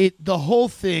just the whole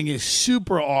thing is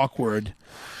super awkward.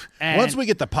 And Once we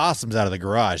get the possums out of the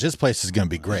garage, this place is going to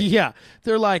be great. yeah,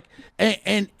 they're like,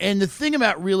 and the thing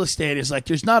about real estate is like,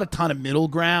 there's not a ton of middle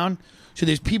ground. So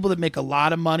there's people that make a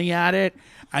lot of money at it,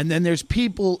 and then there's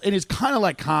people, and it's kind of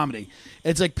like comedy.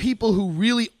 It's like people who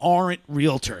really aren't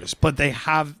realtors, but they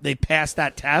passed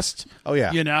that test. Oh,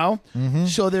 yeah. Mm-hmm.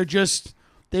 So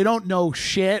they don't know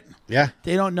shit. Yeah.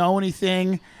 They don't know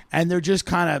anything. And they're just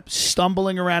kind of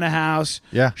stumbling around a house,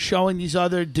 Yeah. showing these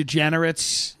other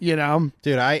degenerates, Dude,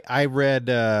 I read,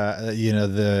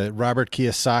 the Robert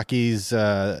Kiyosaki's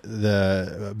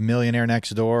The Millionaire Next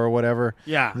Door or whatever.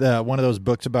 Yeah. One of those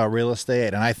books about real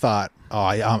estate, and I thought,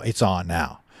 it's on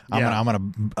now.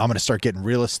 I'm gonna start getting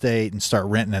real estate and start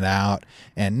renting it out,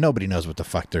 and nobody knows what the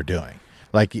fuck they're doing.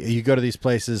 Like, you go to these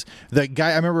places. The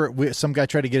guy, I remember some guy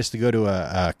tried to get us to go to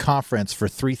a conference for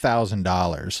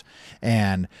 $3,000,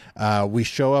 and we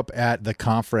show up at the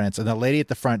conference, and the lady at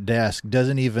the front desk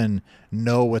doesn't even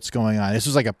know what's going on. This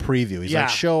was like a preview. He's Yeah. like,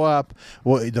 show up.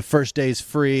 Well, the first day's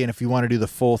free, and if you want to do the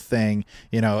full thing,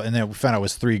 and then we found out it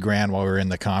was $3,000 while we were in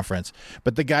the conference.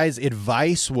 But the guy's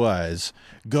advice was,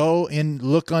 go and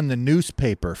look on the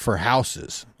newspaper for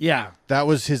houses. Yeah. That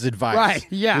was his advice. Right,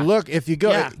 yeah. You look, if you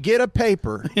go, Yeah. get a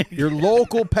paper, your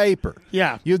local paper.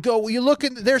 Yeah. You go, you look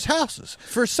in, there's houses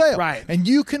for sale. Right. And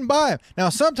you can buy them. Now,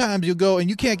 sometimes you go and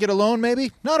you can't get a loan,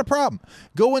 maybe. Not a problem.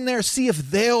 Go in there, see if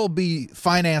they'll be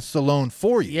financed the loan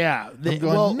for you. Yeah. I'm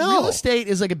going, no. Real estate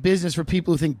is like a business for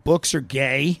people who think books are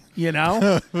gay,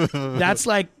 That's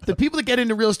like, the people that get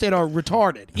into real estate are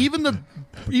retarded. Even the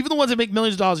ones that make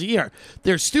millions of dollars a year,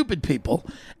 they're stupid people,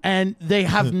 and they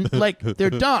have, they're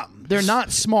dumb. They're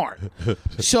not smart.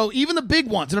 So even the big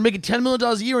ones that are making $10 million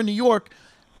a year in New York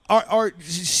are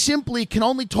simply can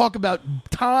only talk about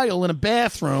tile in a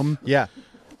bathroom. Yeah.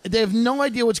 They have no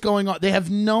idea what's going on. They have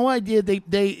no idea.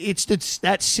 It's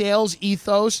that sales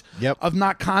ethos Yep. of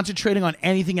not concentrating on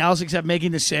anything else except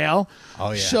making the sale.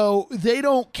 Oh, yeah. So they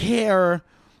don't care.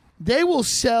 They will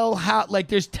sell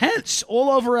there's tents all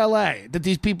over LA that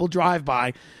these people drive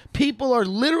by. People are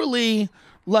literally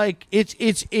like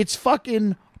it's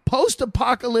fucking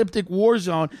post-apocalyptic war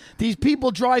zone. These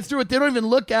people drive through it. They don't even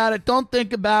look at it. Don't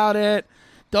think about it.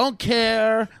 Don't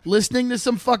care, listening to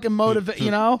some fucking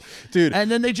Dude. And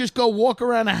then they just go walk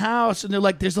around a house and they're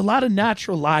like, there's a lot of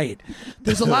natural light.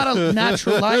 There's a lot of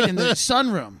natural light in the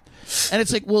sunroom. And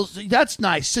it's like, well, that's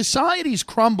nice. Society's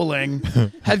crumbling.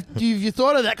 Have you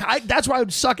thought of that? That's why I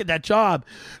would suck at that job.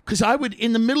 Because I would,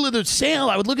 in the middle of the sale,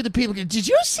 I would look at the people and go, did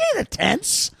you see the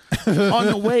tents? on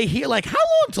the way here. Like, how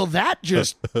long till that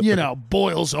just,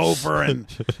 boils over? And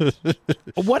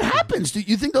what happens? Do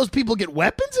you think those people get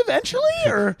weapons eventually?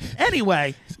 Or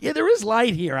anyway, there is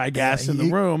light here, I guess, in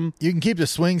the room. You can keep the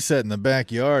swing set in the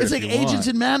backyard. It's like agents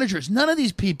and managers. None of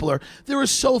these people there are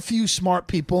so few smart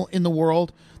people in the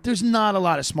world. There's not a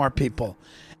lot of smart people.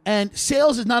 And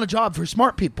sales is not a job for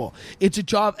smart people. It's a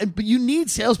job, but you need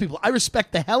salespeople. I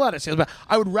respect the hell out of salespeople.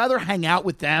 I would rather hang out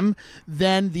with them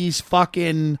than these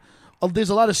fucking. There's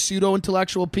a lot of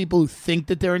pseudo-intellectual people who think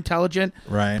that they're intelligent.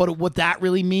 Right. But what that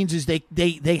really means is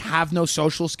they have no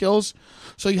social skills.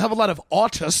 So you have a lot of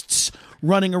autists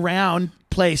running around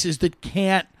places that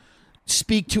can't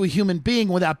speak to a human being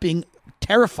without being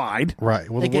terrified. Right.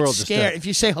 Well, they the get world scared. If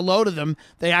you say hello to them,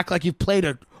 they act like you've played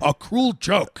a cruel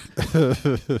joke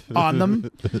on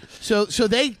them. So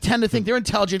they tend to think they're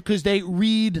intelligent because they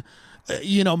read,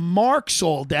 Marx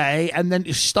all day and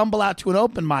then stumble out to an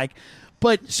open mic.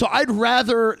 But so I'd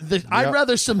rather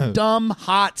some dumb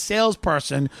hot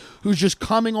salesperson who's just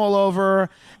coming all over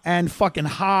and fucking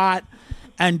hot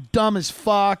and dumb as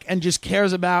fuck and just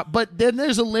cares about. But then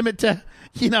there's a limit to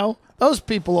those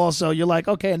people also. You're like,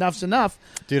 okay, enough's enough.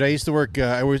 Dude, I used to work.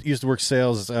 Used to work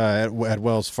sales at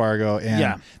Wells Fargo,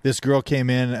 and this girl came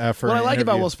in for. What an I like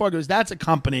about interview. Wells Fargo is that's a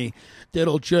company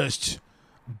that'll just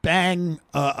bang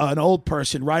an old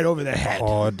person right over their head.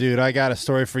 Oh, dude, I got a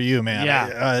story for you, man.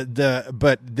 Yeah.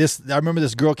 I remember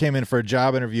this girl came in for a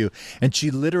job interview, and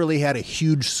she literally had a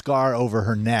huge scar over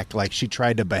her neck, like she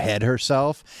tried to behead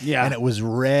herself. Yeah. And it was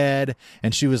red,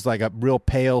 and she was like a real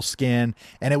pale skin,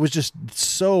 and it was just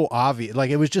so obvious, like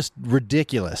it was just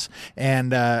ridiculous.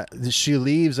 And she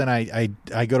leaves, and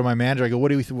I go to my manager. I go,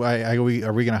 "What do we? Are we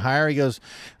going to hire?" He goes,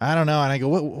 "I don't know." And I go,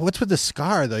 "What's with the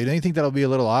scar, though? Don't you think that'll be a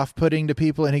little off-putting to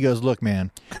people?" And he goes, "Look, man,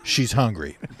 she's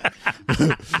hungry."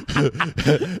 And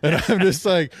I'm just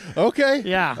like, okay,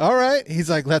 Yeah. all right. He's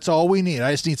like, that's all we need.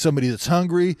 I just need somebody that's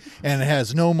hungry and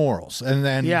has no morals, and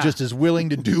then just is willing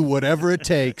to do whatever it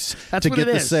takes That's to what get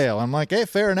it the is. sale. I'm like, hey,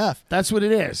 fair enough. That's what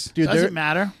it is. Dude, Doesn't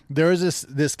matter. There was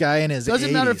this guy in his Doesn't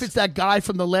 80s. matter if it's that guy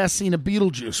from the last scene of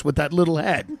Beetlejuice with that little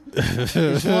head.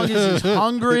 As long as he's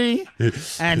hungry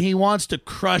and he wants to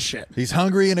crush it. He's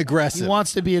hungry and aggressive. He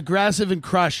wants to be aggressive and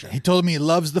crush it. He told me he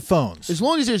loves the phones. As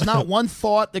long as there's not one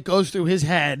thought that goes through his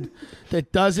head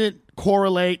that doesn't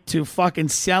correlate to fucking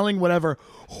selling whatever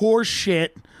horse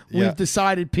shit we've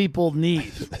decided people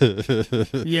need.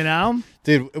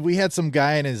 Dude, we had some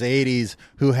guy in his 80s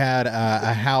who had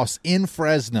a house in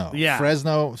Fresno,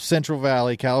 Fresno, Central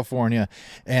Valley, California,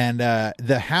 and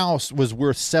the house was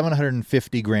worth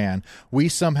 $750,000. We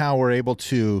somehow were able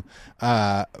to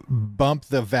bump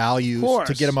the values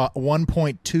to get him a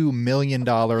 $1.2 million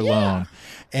loan.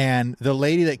 And the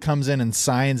lady that comes in and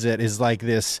signs it is like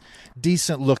this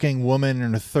decent-looking woman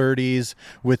in her 30s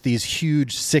with these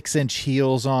huge 6-inch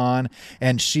heels on,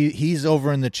 and he's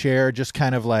over in the chair just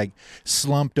kind of like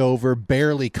slumped over,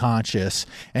 barely conscious,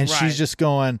 and she's just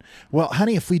going, well,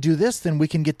 honey, if we do this, then we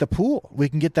can get the pool. We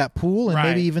can get that pool and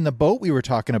maybe even the boat we were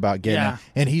talking about getting. Yeah.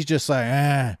 And he's just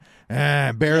like,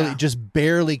 barely, just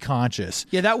barely conscious.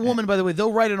 Yeah, that woman, by the way,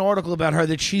 they'll write an article about her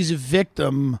that she's a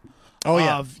victim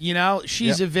of,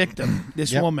 she's a victim,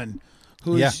 this woman.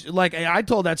 Who's like, I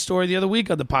told that story the other week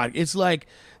on the podcast. It's like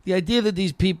the idea that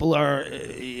these people are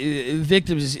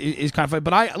victims is kind of funny.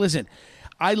 But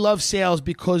I love sales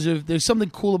because there's something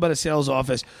cool about a sales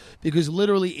office, because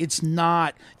literally it's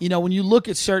not, when you look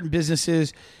at certain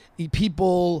businesses,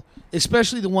 people,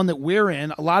 especially the one that we're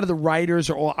in, a lot of the writers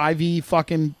are all Ivy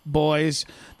fucking boys.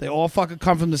 They all fucking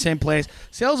come from the same place.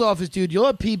 Sales office, dude, you'll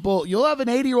have an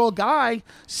 80-year-old guy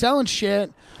selling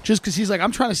shit just because he's like,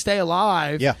 I'm trying to stay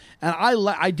alive. Yeah. And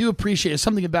I do appreciate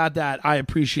something about that. I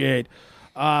appreciate.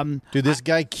 Dude, this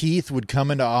guy Keith would come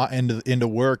into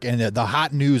work, and the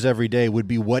hot news every day would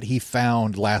be what he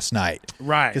found last night.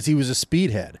 Right. Because he was a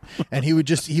speedhead, and he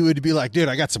would be like, dude,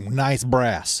 I got some nice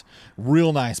brass,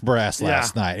 real nice brass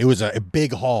last night. It was a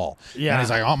big haul. Yeah. And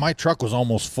he's like, oh, my truck was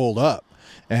almost full up.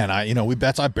 And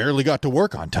I barely got to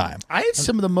work on time. I had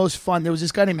some of the most fun. There was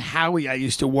this guy named Howie I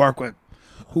used to work with,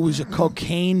 who was a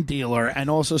cocaine dealer and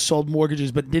also sold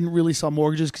mortgages, but didn't really sell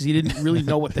mortgages because he didn't really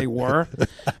know what they were.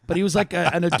 But he was like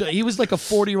a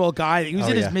 40-year-old guy. He was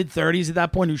in his mid-30s at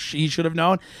that point, who he should have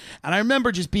known. And I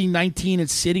remember just being 19 and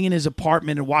sitting in his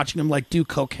apartment and watching him like do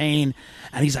cocaine.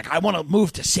 And he's like, I want to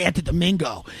move to Santo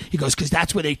Domingo. He goes, because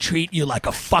that's where they treat you like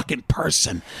a fucking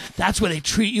person. That's where they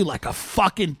treat you like a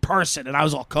fucking person. And I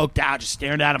was all coked out, just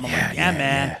staring at him. I'm like, yeah,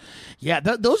 man. Yeah. Yeah,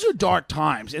 those are dark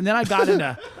times. And then I got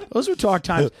into those were dark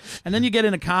times. And then you get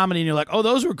into comedy and you're like, oh,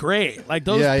 those were great. Like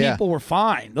those people were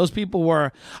fine. Those people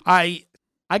were. I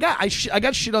I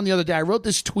got shit on the other day. I wrote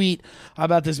this tweet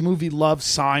about this movie Love,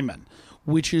 Simon,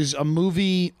 which is a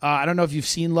movie. I don't know if you've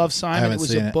seen Love, Simon. It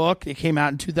was a book. It came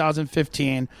out in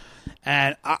 2015.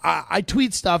 And I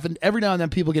tweet stuff, and every now and then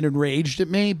people get enraged at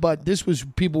me, but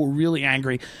people were really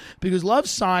angry because Love,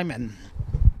 Simon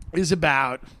is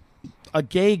about a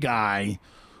gay guy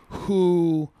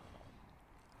who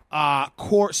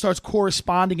starts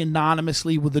corresponding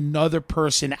anonymously with another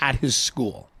person at his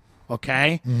school,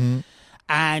 okay? Mm-hmm.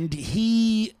 And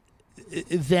he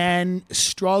then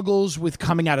struggles with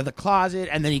coming out of the closet,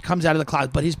 and then he comes out of the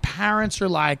closet, but his parents are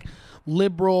like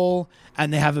liberal,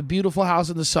 and they have a beautiful house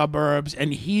in the suburbs,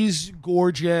 and he's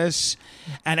gorgeous,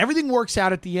 and everything works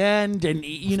out at the end, and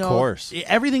of course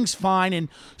everything's fine. And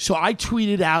so I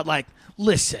tweeted out like,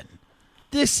 listen,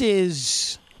 this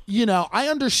is, I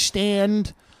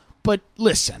understand, but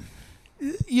listen,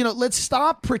 let's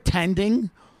stop pretending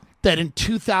that in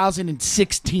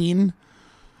 2016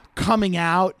 coming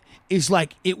out is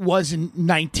like it was in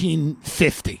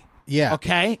 1950. Yeah.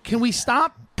 Okay? Can we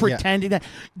stop pretending that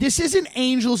this isn't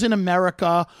Angels in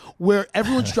America where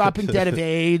everyone's dropping dead of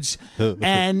AIDS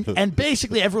and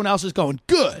basically everyone else is going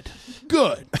good.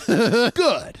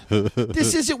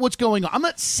 This isn't what's going on. I'm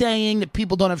not saying that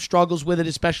people don't have struggles with it,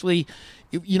 especially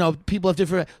people have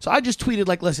different. So I just tweeted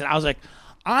like, listen, I was like,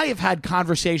 I have had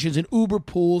conversations in Uber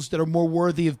pools that are more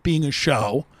worthy of being a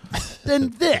show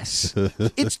than this.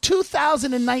 It's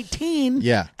 2019,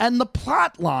 and the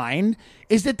plot line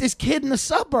is that this kid in the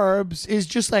suburbs is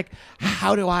just like,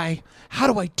 how do I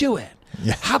do it?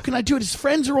 Yeah. How can I do it? His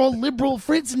friends are all liberal.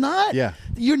 Friends not. Yeah.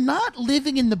 You're not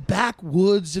living in the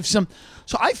backwoods of some.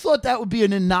 So I thought that would be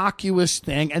an innocuous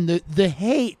thing, and the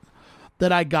hate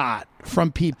that I got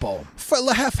from people.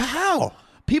 How?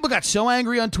 People got so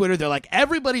angry on Twitter. They're like,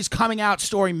 everybody's coming out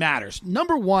story matters.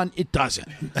 Number one, it doesn't.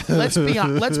 Let's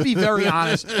be very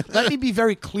honest. Let me be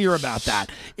very clear about that.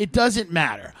 It doesn't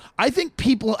matter. I think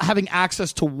people having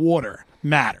access to water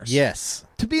matters. Yes.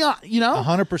 To be honest,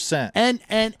 100%.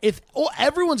 And if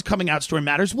everyone's coming out story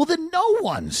matters, well, then no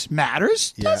one's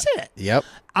matters, does it? Yep.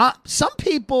 Some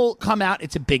people come out,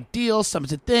 it's a big deal. Some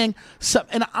it's a thing.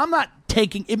 And I'm not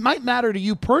taking. It might matter to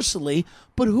you personally,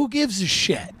 but who gives a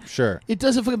shit? Sure. It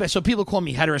doesn't fucking matter. So people call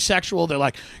me heterosexual. They're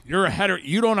like, you're a hetero.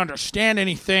 You don't understand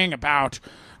anything about.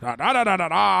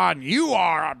 And you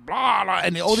are a blah, blah.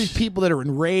 And all these people that are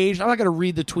enraged. I'm not going to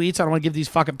read the tweets. I don't want to give these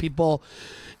fucking people.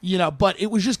 But it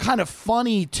was just kind of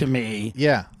funny to me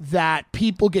that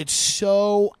people get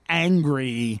so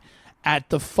angry at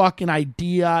the fucking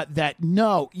idea that,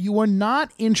 no, you are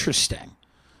not interesting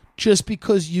just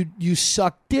because you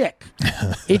suck dick.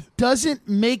 It doesn't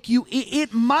make you...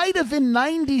 It might have in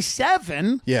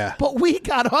 97, but we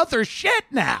got other shit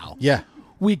now. Yeah.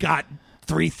 We got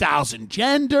 3,000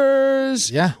 genders.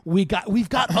 Yeah. We've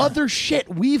got other shit.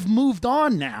 We've moved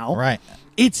on now. Right.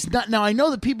 It's not now. I know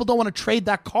that people don't want to trade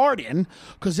that card in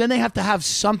because then they have to have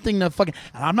something to fucking.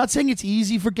 And I'm not saying it's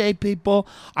easy for gay people.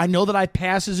 I know that I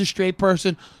pass as a straight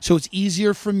person, so it's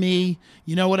easier for me.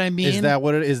 You know what I mean? Is that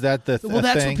what it is? That the well,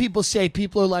 that's thing? What people say.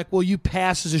 People are like, "Well, you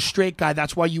pass as a straight guy.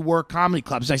 That's why you work comedy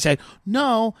clubs." And I say,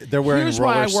 "No, they're wearing here's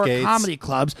roller why I work skates. comedy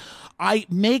clubs." I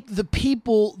make the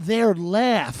people there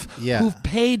laugh who've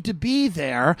paid to be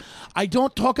there. I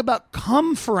don't talk about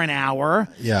cum for an hour.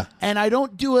 Yeah. And I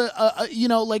don't do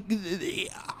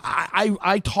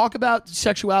I talk about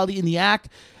sexuality in the act,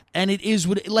 and it is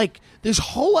what this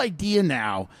whole idea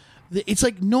now. It's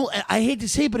like, no, I hate to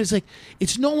say it, but it's like,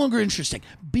 it's no longer interesting.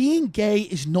 Being gay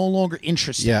is no longer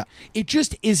interesting. Yeah. It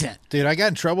just isn't. Dude, I got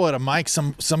in trouble at a mic.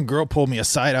 Some girl pulled me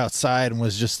aside outside and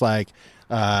was just like,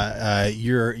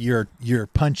 you're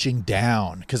punching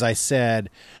down, because I said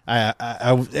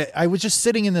I was just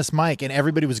sitting in this mic and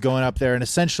everybody was going up there, and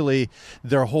essentially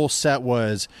their whole set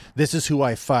was, this is who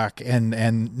I fuck,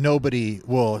 and nobody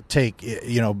will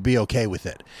be okay with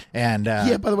it. And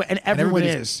by the way, and everyone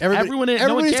is. Everybody's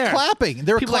no one cares. Clapping.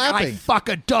 They're people clapping. Like, I fuck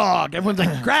a dog. Everyone's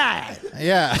like, great.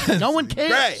 Yeah. No one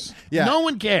cares. Great. Yeah. No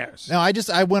one cares. No,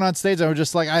 I went on stage. I was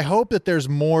just like, I hope that there's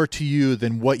more to you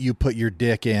than what you put your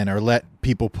dick in or let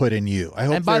people put in you. I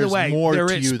hope. And by there's the way, more there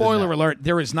to is you spoiler than that. alert.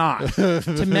 There is not.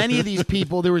 To many of these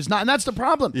people, there is not, and that's the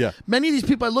problem. Yeah. Many of these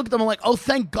people, I look at them, I'm like, oh,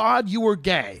 thank God you were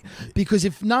gay, because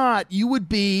if not, you would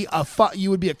be a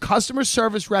customer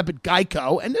service rep at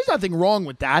Geico, and there's nothing wrong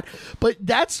with that. But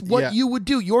that's what you would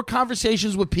do. Your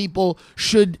conversations with people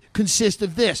should consist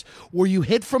of this: were you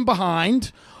hit from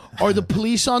behind? Are the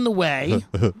police on the way?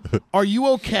 Are you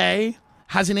okay?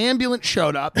 Has an ambulance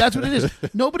showed up? That's what it is.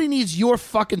 Nobody needs your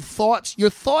fucking thoughts. Your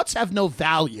thoughts have no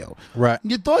value. Right.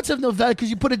 Your thoughts have no value because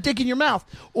you put a dick in your mouth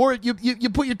or you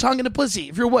put your tongue in a pussy.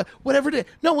 If you're whatever it is.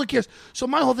 No one cares. So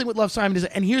my whole thing with Love, Simon is,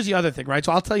 and here's the other thing, right?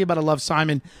 So I'll tell you about a Love,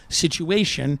 Simon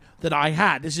situation that I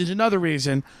had. This is another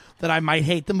reason that I might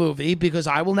hate the movie because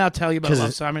I will now tell you about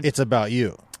Love, Simon. It's about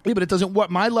you. Yeah, but it doesn't work.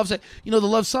 My Love, the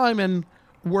Love, Simon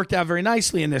worked out very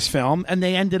nicely in this film, and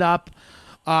they ended up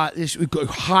this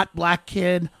hot black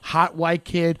kid, hot white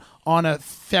kid on a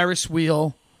Ferris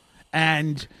wheel,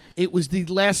 and it was the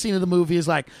last scene of the movie is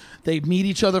like they meet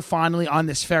each other finally on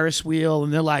this Ferris wheel,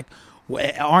 and they're like,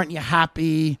 "Aren't you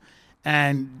happy?"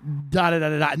 And da da da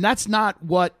da da. And that's not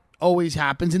what always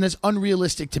happens, and that's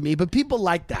unrealistic to me. But people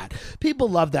like that. People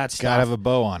love that stuff. Gotta have a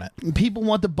bow on it. People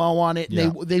want the bow on it.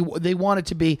 Yeah. They want it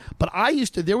to be. But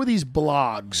there were these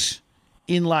blogs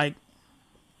in like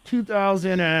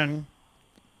 2000 and.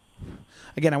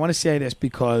 Again, I want to say this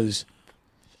because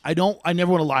I never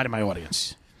want to lie to my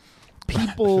audience.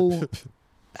 People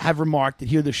have remarked that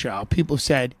hear the show. People have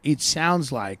said, it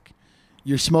sounds like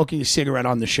you're smoking a cigarette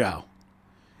on the show.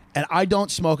 And I don't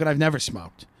smoke and I've never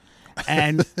smoked.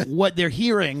 And what they're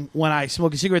hearing when I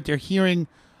smoke a cigarette, they're hearing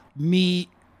me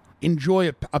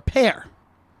enjoy a pear.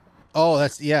 Oh,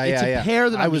 that's it's a pear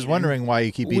that I I'm was eating, wondering why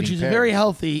you keep eating which is pears. very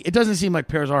healthy. It doesn't seem like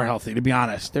pears are healthy, to be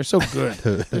honest. They're so good.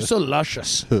 They're so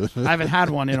luscious. I haven't had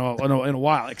one in a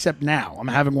while, except now. I'm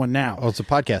having one now. Oh, it's a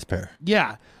podcast pear.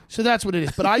 Yeah, so that's what it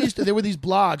is. But there were these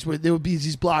blogs where there would be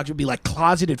these blogs would be like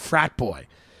Closeted Frat Boy,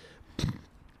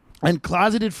 and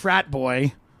Closeted Frat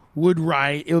Boy would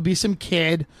write. It would be some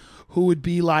kid who would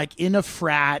be like in a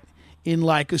frat in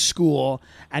like a school,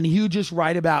 and he would just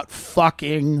write about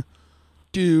fucking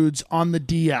dudes on the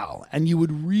DL, and you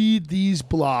would read these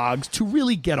blogs to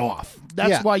really get off.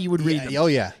 That's why you would read them. Oh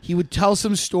yeah. He would tell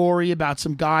some story about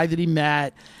some guy that he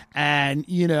met, and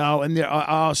and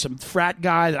there some frat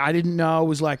guy that I didn't know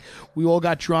was like, we all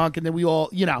got drunk, and then we all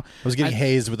I was getting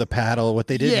hazed with a paddle. What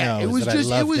they didn't know it was is that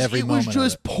just I loved every moment of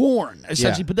just it. porn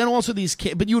essentially. Yeah. But then also these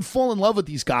kids, but you would fall in love with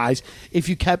these guys if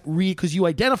you kept because you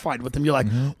identified with them. You're like,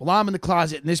 well, I'm in the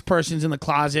closet, and this person's in the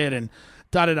closet, and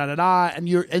da da da da da,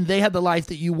 and they had the life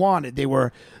that you wanted. They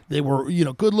were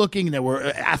good looking, they were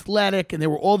athletic, and they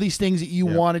were all these things that you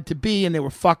wanted to be, and they were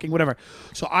fucking whatever.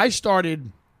 So I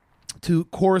started to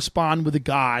correspond with a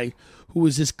guy who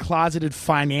was this closeted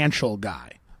financial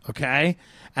guy, okay?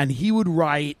 And he would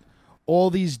write all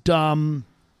these dumb,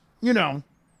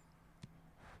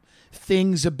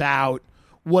 things about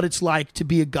what it's like to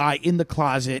be a guy in the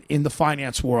closet in the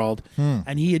finance world.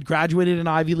 And he had graduated an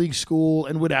Ivy League school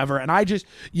and whatever. And I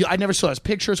never saw his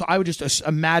picture, so I would just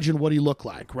imagine what he looked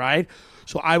like, right?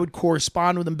 So I would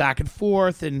correspond with him back and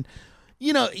forth, and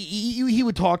he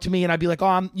would talk to me, and I'd be like, oh,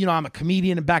 I'm a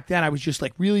comedian. And back then I was just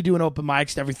like really doing open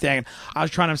mics and everything. And I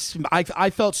was trying to, I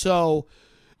felt so,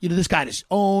 this guy had his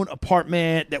own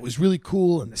apartment that was really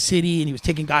cool in the city, and he was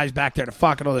taking guys back there to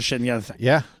fuck and all this shit and the other thing.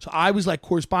 Yeah. So I was like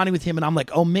corresponding with him, and I'm like,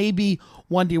 oh, maybe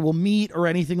one day we'll meet or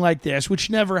anything like this,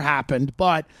 which never happened.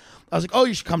 But I was like, oh,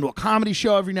 you should come to a comedy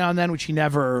show every now and then, which he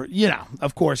never,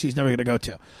 of course he's never going to go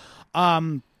to.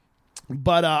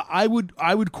 But I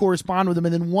would correspond with him,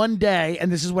 and then one day,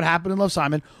 and this is what happened in Love,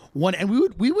 Simon,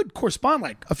 and we would correspond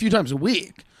like a few times a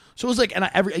week. So it was like, and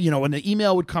when the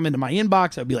email would come into my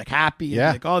inbox, I'd be like happy, and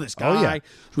be like, oh, this guy is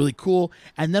really cool.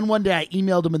 And then one day I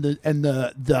emailed him, and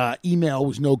the email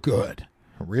was no good.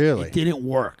 Really? It didn't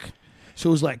work. So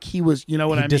it was like he was, I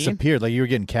mean? He disappeared, like you were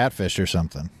getting catfished or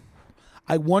something.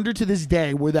 I wonder to this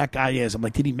day where that guy is. I'm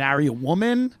like, did he marry a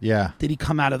woman? Yeah. Did he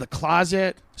come out of the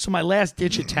closet? So my last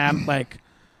ditch attempt, like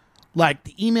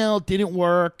the email didn't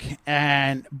work,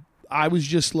 and I was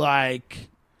just like,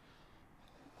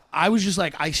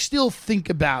 I still think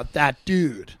about that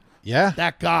dude. Yeah.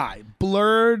 That guy.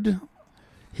 Blurred.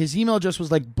 His email address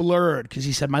was like blurred because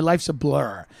he said, my life's a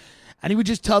blur. And he would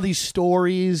just tell these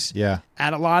stories. Yeah.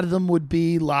 And a lot of them would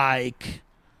be like,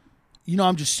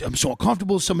 I'm so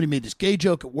uncomfortable. Somebody made this gay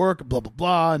joke at work, blah, blah,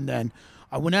 blah. And then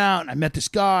I went out and I met this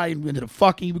guy and we ended up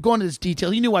fucking. He would go into this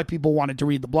detail. He knew why people wanted to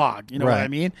read the blog. You know what I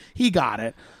mean? He got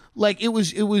it. Like it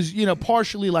was,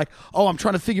 partially like, oh, I'm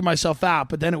trying to figure myself out.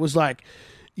 But then it was like,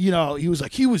 he was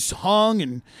like, he was hung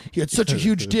and he had such a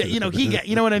huge dick. You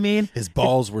know what I mean? His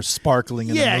balls were sparkling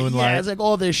in the moonlight. Yeah, it's like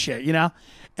all this shit,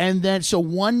 And then, so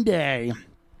one day,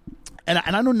 and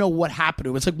I don't know what happened to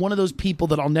him. It's like one of those people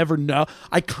that I'll never know.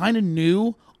 I kind of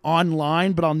knew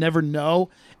online, but I'll never know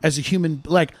as a human.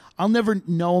 Like, I'll never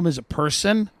know him as a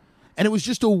person. And it was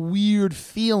just a weird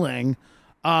feeling.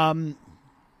 Well,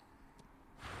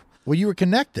 you were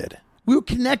connected. We were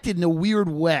connected in a weird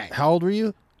way. How old were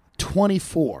you?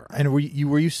 24. And were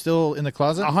you still in the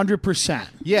closet? 100%.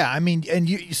 Yeah, I mean, and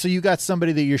you got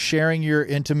somebody that you're sharing your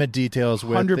intimate details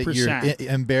with, 100%. that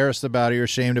you're embarrassed about or you're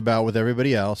ashamed about with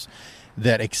everybody else,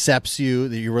 that accepts you,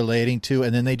 that you're relating to,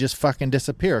 and then they just fucking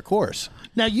disappear, of course.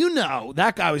 Now,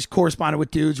 that guy was corresponding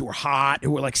with dudes who were hot,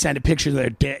 who were like sending pictures of their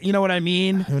dick. You know what I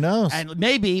mean? Who knows? And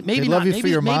maybe They not. love you maybe, for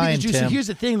your maybe mind, the Tim. Here's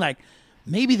the thing, like,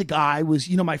 maybe the guy was,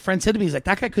 my friend said to me, he's like,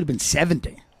 that guy could have been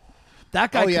 70.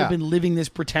 That guy could have been living this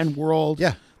pretend world.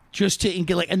 Yeah. Just to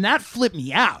get and that flipped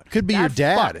me out. Could be your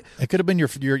dad. It could have been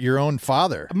your own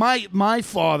father. My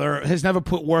father has never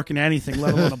put work in anything,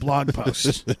 let alone a blog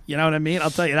post. You know what I mean? I'll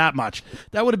tell you that much.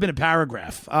 That would have been a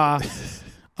paragraph.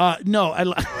 No,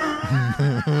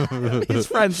 his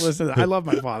friends listen. I love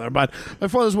my father, but my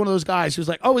father's one of those guys who's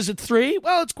like, "Oh, is it 3?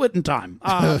 Well, it's quitting time."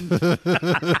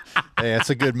 Hey, that's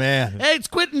a good man. Hey, it's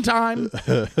quitting time.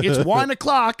 It's 1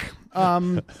 o'clock.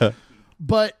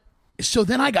 But so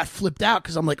then I got flipped out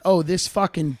because I'm like, oh, this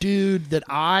fucking dude that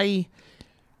I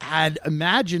had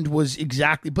imagined was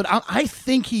exactly, but I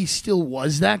think he still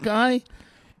was that guy,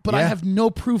 but I have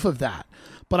no proof of that.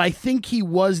 But I think he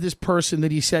was this person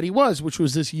that he said he was, which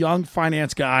was this young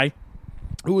finance guy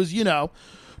who was,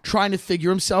 trying to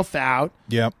figure himself out.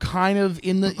 Yep. Kind of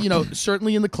in the,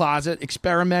 certainly in the closet,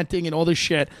 experimenting and all this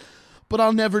shit. But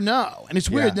I'll never know. And it's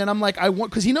weird. Yeah. Then I'm like,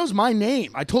 because he knows my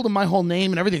name. I told him my whole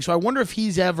name and everything. So I wonder if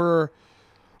he's ever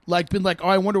been like, oh,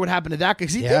 I wonder what happened to that guy.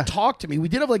 Because he did talk to me. We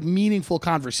did have like meaningful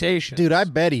conversations. Dude, I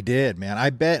bet he did,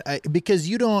 man. Because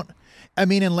you don't, I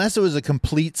mean, unless it was a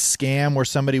complete scam where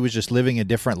somebody was just living a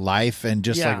different life and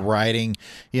just like writing,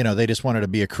 they just wanted to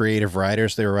be a creative writer.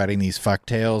 So they were writing these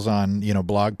fucktails on,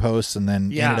 blog posts and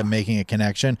then ended up making a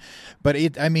connection. But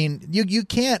you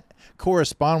can't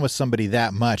correspond with somebody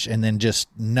that much and then just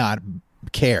not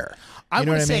care. I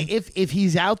want to say, if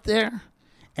he's out there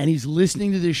and he's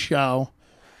listening to this show,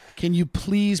 can you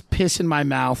please piss in my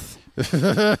mouth?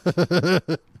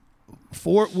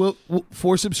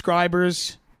 for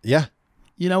subscribers. Yeah.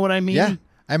 You know what I mean? Yeah.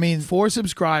 I mean, 4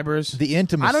 subscribers. The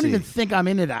intimacy. I don't even think I'm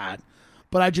into that,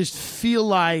 but I just feel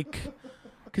like,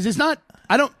 because it's not,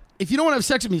 if you don't want to have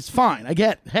sex with me, it's fine. I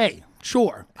get, hey,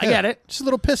 sure. I get it. Just a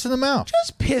little piss in the mouth.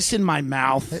 Just piss in my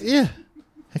mouth. Yeah.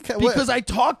 Because I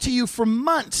talked to you for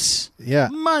months. Yeah.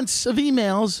 Months of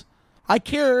emails. I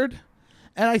cared.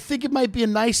 And I think it might be a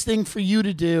nice thing for you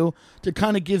to do to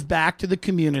kind of give back to the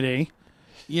community.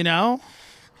 Dude,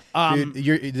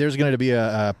 there's going to be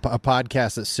a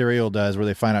podcast that Serial does where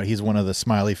they find out he's one of the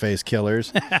smiley face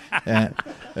killers. and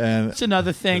it's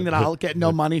another thing that I'll get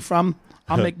no money from.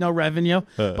 I'll make no revenue.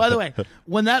 By the way,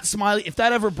 when that smiley, if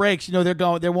that ever breaks,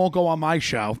 they won't go on my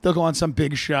show. They'll go on some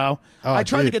big show. Oh, I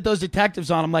tried to get those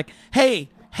detectives on. I'm like, hey,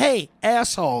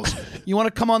 assholes, you want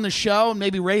to come on the show and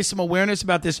maybe raise some awareness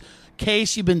about this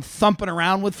case you've been thumping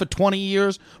around with for 20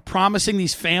 years, promising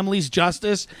these families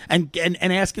justice and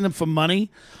asking them for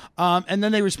money? And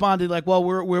then they responded like, well,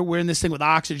 we're in this thing with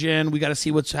Oxygen. We got to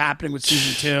see what's happening with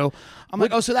season 2. I'm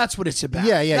like, oh, so that's what it's about.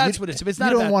 Yeah. That's what it's about. It's not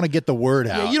you don't about, want to get the word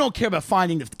out. Yeah, you don't care about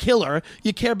finding the killer.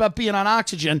 You care about being on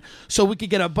Oxygen so we could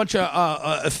get a bunch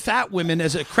of fat women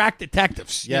as crack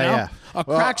detectives. Yeah. A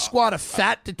crack squad of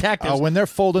fat detectives. When they're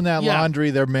folding that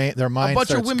laundry, their mind a bunch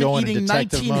starts of women going eating to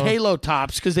detective 19 mode. Halo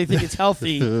tops because they think it's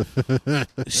healthy.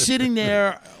 Sitting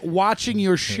there watching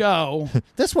your show.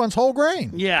 This one's whole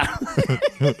grain. Yeah.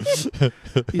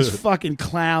 These fucking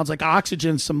clowns, like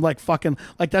Oxygen, some like fucking,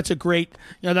 like that's a great,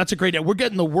 we're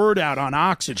getting the word out on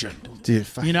Oxygen. Dude,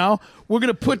 We're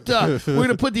gonna put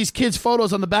these kids'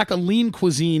 photos on the back of Lean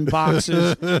Cuisine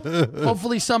boxes.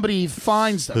 Hopefully somebody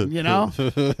finds them.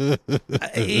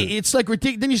 It's like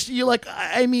ridiculous. Then you're like,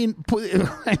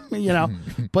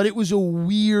 but it was a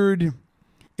weird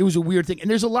thing.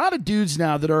 And there's a lot of dudes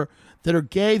now that are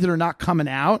gay that are not coming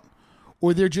out.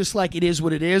 Or they're just like, it is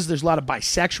what it is. There's a lot of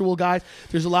bisexual guys.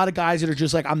 There's a lot of guys that are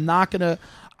just like,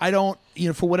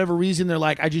 for whatever reason, they're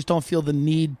like, I just don't feel the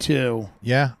need to.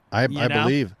 Yeah, I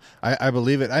believe. I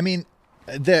believe it. I mean,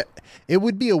 it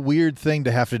would be a weird thing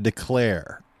to have to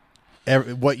declare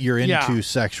what you're into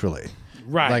sexually.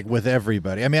 Right. Like with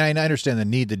everybody. I mean, I understand the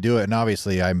need to do it, and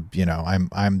obviously I'm a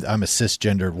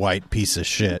cisgendered white piece of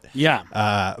shit.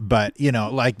 Yeah. But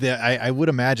I would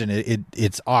imagine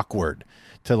it's awkward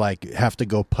to like have to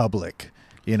go public,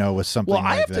 with something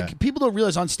like that. People don't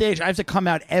realize on stage I have to come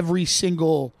out every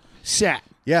single set.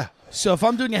 Yeah. So if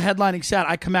I'm doing a headlining set,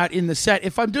 I come out in the set.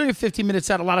 If I'm doing a 15-minute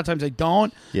set, a lot of times I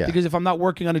don't. Yeah. Because if I'm not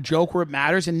working on a joke where it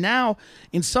matters. And now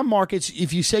in some markets,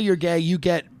 if you say you're gay, you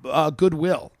get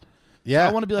goodwill. Yeah.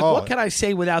 I want to be like, what can I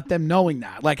say without them knowing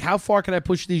that? Like, how far can I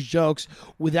push these jokes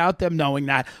without them knowing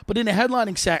that? But in a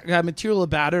headlining material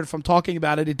about it, if I'm talking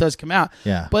about it, it does come out.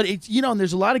 Yeah. But it's, and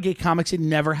there's a lot of gay comics that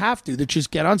never have to, that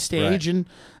just get on stage and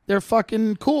they're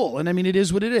fucking cool. And I mean, it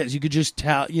is what it is. You could just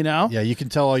tell, Yeah, you can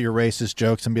tell all your racist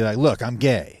jokes and be like, look, I'm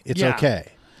gay. It's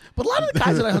okay. But a lot of the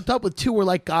guys that I hooked up with, too, were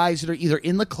like guys that are either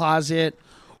in the closet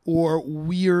or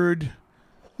weird.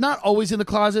 Not always in the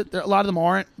closet. A lot of them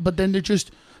aren't. But then they're just...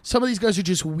 Some of these guys are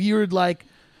just weird. Like,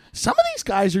 some of these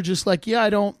guys are just like, I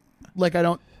don't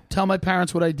tell my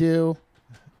parents what I do.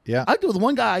 Yeah. I do with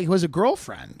one guy who has a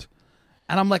girlfriend.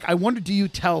 And I'm like, I wonder, do you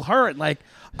tell her? And like,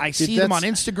 I see them on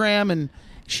Instagram and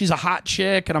she's a hot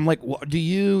chick. And I'm like, what,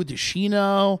 does she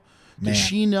know? Does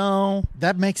she know?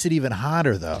 That makes it even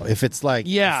hotter, though. If it's like,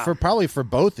 probably for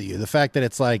both of you, the fact that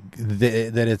it's like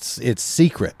that it's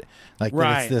secret, like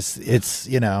that it's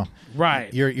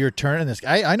right. You're turning this.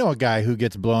 I know a guy who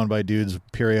gets blown by dudes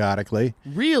periodically.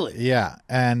 Really? Yeah,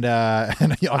 and I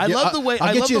love the way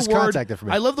I'll get you his contact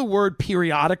information. I love the word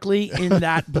periodically in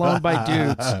that blown by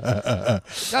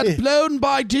dudes. Got blown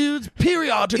by dudes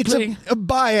periodically. It's a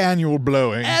biannual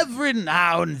blowing. Every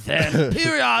now and then,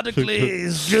 periodically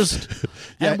is just.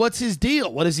 And what's his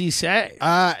deal? What does he say? When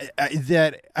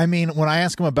I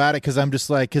ask him about it, because I'm just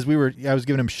like, I was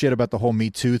giving him shit about the whole Me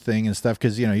Too thing and stuff,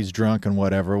 because he's drunk and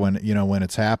whatever when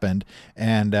it's happened,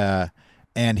 and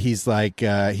he's like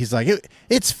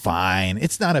it's fine,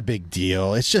 it's not a big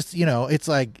deal, it's just it's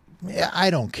like I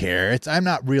don't care, I'm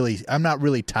not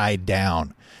really tied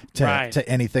down to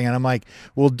anything. And I'm like,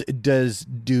 well,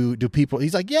 do people?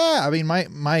 He's like, yeah, I mean,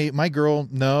 my girl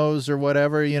knows or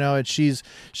whatever, and she's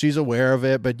aware of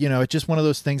it, but it's just one of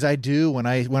those things I do when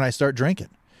I start drinking,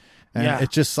 and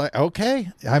it's just like, okay,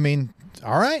 I mean,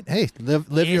 all right, hey, live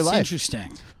your life. It's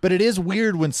interesting, but it is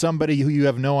weird when somebody who you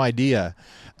have no idea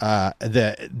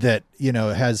that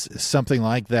has something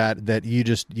like that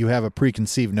you have a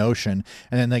preconceived notion,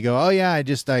 and then they go, oh yeah, I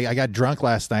got drunk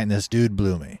last night and this dude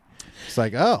blew me. It's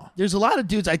like, oh. There's a lot of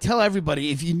dudes. I tell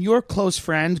everybody, if in your close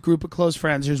friends, group of close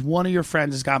friends, there's one of your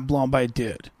friends that's gotten blown by a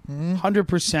dude.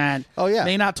 100%. Oh, yeah.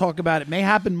 May not talk about it. May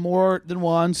happen more than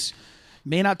once.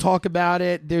 May not talk about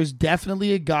it. There's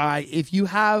definitely a guy. If you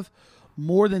have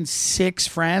more than 6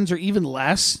 friends or even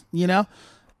less,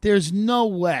 there's no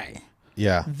way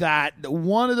that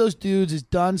one of those dudes has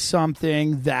done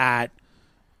something that,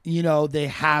 they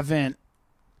haven't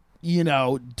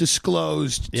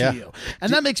disclosed to you.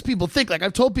 And that makes people think. Like,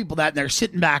 I've told people that, and they're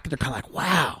sitting back, and they're kind of like,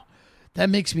 wow, that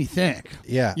makes me think.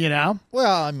 Yeah.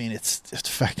 Well, I mean, it's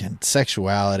fucking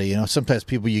sexuality. Sometimes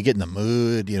people, you get in the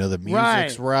mood, the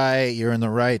music's right, you're in the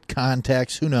right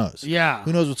context. Who knows? Yeah.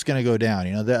 Who knows what's going to go down?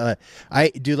 I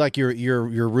do like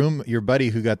your buddy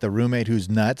who got the roommate who's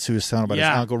nuts, who was telling about his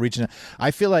uncle reaching out.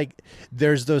 I feel like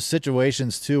there's those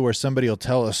situations, too, where somebody will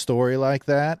tell a story like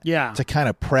that to kind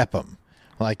of prep them.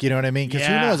 Like, you know what I mean? Because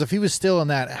who knows? If he was still in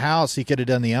that house, he could have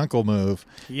done the uncle move,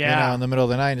 in the middle of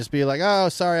the night and just be like, oh,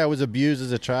 sorry, I was abused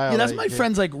as a child. Yeah, that's my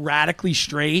friend's like radically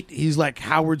straight. He's like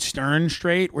Howard Stern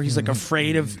straight, where he's like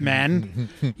afraid of men.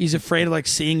 He's afraid of like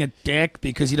seeing a dick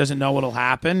because he doesn't know what'll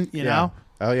happen, know?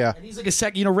 Oh, yeah. And he's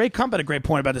like Ray Kump had a great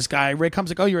point about this guy. Ray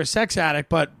Kump's like, oh, you're a sex addict,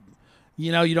 but,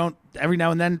 you don't every now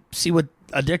and then see what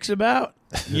a dick's about.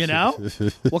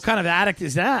 What kind of addict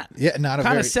is that? Yeah, not a what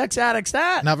kind of sex addict's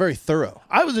that? Not very thorough.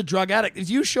 I was a drug addict. If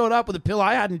you showed up with a pill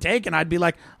I hadn't taken, I'd be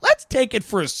like, let's take it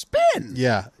for a spin.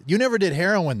 Yeah. You never did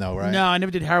heroin, though, right? No, I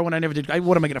never did heroin.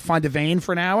 What am I going to find a vein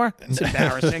for an hour? It's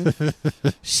embarrassing.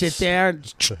 Sit there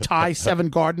and tie 7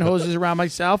 garden hoses around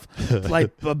myself,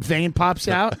 like a vein pops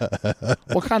out.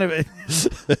 What kind of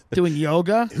doing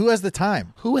yoga? Who has the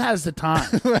time? Who has the time?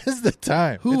 Who has the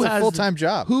time? It's a full-time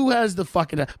job. Who has the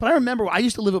fucking time? But I remember I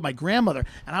used to live with my grandmother,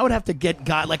 and I would have to get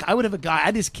guy. Like, I would have a guy. I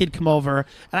had this kid come over,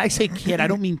 and I say kid, I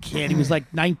don't mean kid. He was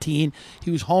like 19.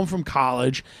 He was home from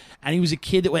college, and he was a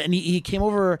kid that went, and he came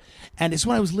over, and it's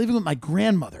when I was living with my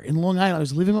grandmother in Long Island. I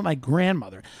was living with my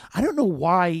grandmother. I don't know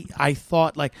why I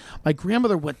thought, like, my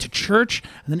grandmother went to church,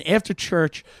 and then after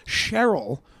church,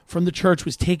 Cheryl from the church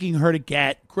was taking her to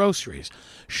get groceries.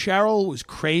 Cheryl was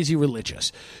crazy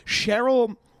religious.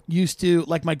 Cheryl used to,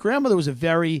 like, my grandmother was a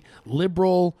very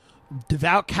liberal,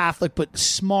 devout Catholic, but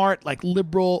smart, like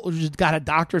liberal, just got a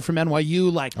doctorate from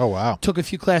NYU, like, oh wow, took a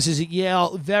few classes at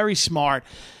Yale, very smart.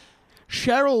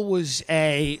 Cheryl was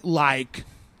a like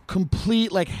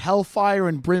complete like hellfire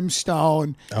and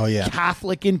brimstone,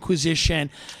 Catholic Inquisition,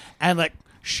 and like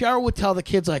Cheryl would tell the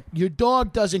kids like, your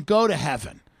dog doesn't go to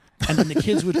heaven. And then the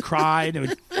kids would cry and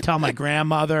would tell my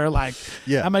grandmother, like,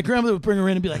 and my grandmother would bring her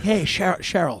in and be like, hey,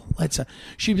 Cheryl, let's,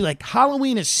 she'd be like,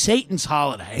 Halloween is Satan's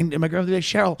holiday. And my grandmother would be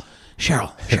like,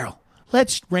 Cheryl,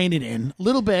 let's rein it in a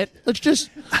little bit. Let's just.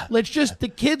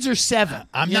 The kids are 7.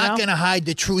 I'm not going to hide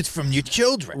the truth from your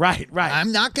children. Right.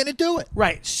 I'm not going to do it.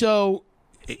 Right. So,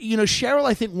 Cheryl,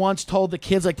 I think, once told the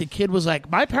kids, like, the kid was like,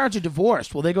 my parents are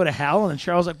divorced. Will they go to hell? And then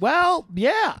Cheryl's like, well,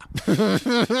 yeah.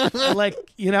 Like,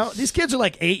 these kids are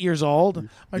like 8 years old.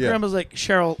 My grandma's like,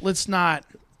 Cheryl, let's not.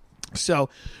 So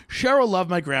Cheryl loved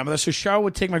my grandmother. So Cheryl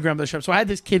would take my grandmother shop. So I had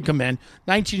this kid come in,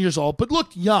 19 years old, but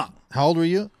looked young. How old were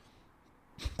you?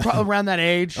 Probably around that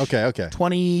age. Okay.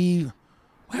 20.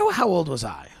 How old was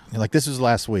I? Like, this was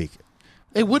last week.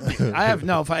 It would be. I have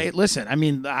no. Listen, I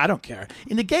mean, I don't care.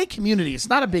 In the gay community, it's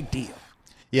not a big deal.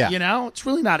 Yeah. It's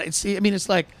really not. It's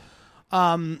like,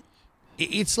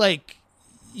 it's like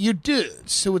you're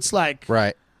dudes. So it's like,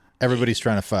 right. Everybody's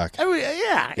trying to fuck.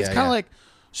 It's kind of like.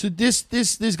 So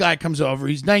this guy comes over.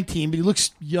 He's 19, but he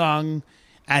looks young,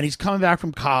 and he's coming back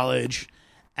from college.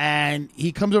 And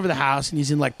he comes over the house, and he's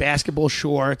in like basketball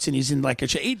shorts, and he's in like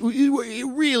he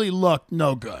really looked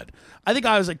no good. I think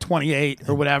I was like 28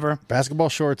 or whatever. Basketball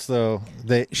shorts, though,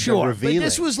 they're revealing. But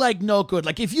this was like no good.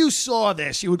 Like if you saw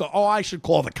this, you would go, "Oh, I should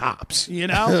call the cops."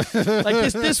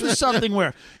 Like this was something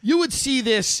where you would see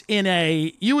this and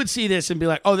be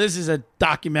like, "Oh, this is a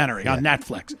documentary on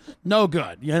Netflix." No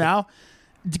good,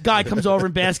 The guy comes over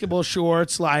in basketball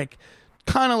shorts, like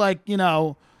kind of like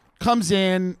comes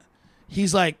in.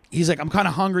 He's like, I'm kind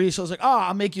of hungry, so I was like,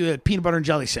 I'll make you a peanut butter and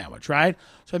jelly sandwich, right?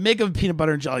 So I make him a peanut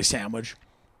butter and jelly sandwich.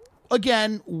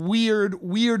 Again,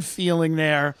 weird feeling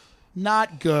there,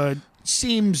 not good,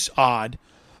 seems odd.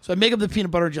 So I make him the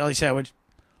peanut butter and jelly sandwich.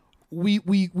 We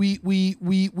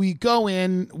go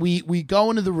in, we go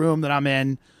into the room that I'm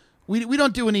in. We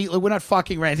don't do any, we're not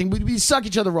fucking or anything. We suck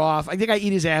each other off. I think I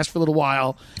eat his ass for a little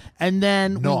while, and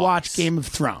then we watch Game of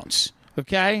Thrones.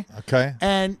 Okay?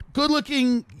 And good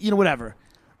looking, whatever.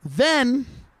 Then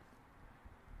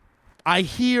I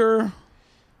hear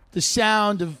the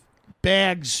sound of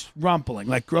bags rumpling,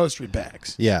 like grocery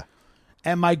bags. Yeah.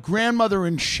 And my grandmother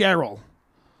and Cheryl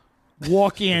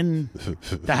walk in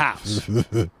the house.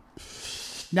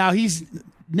 Now he's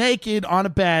naked on a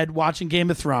bed watching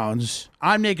Game of Thrones.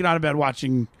 I'm naked on a bed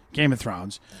watching Game of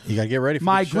Thrones. You got to get ready for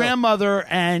my the show. grandmother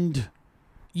and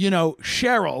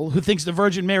Cheryl, who thinks the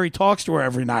Virgin Mary talks to her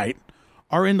every night,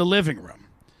 are in the living room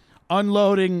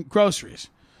unloading groceries.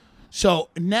 So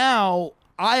now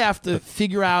I have to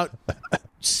figure out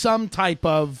some type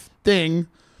of thing.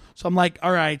 So I'm like,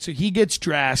 all right, so he gets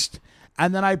dressed,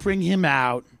 and then I bring him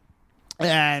out,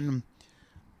 and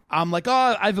I'm like,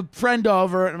 I have a friend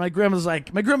over, and my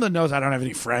grandmother knows I don't have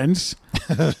any friends.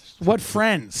 What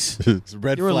friends?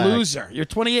 Red You're flag. a loser. You're a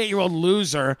 28-year-old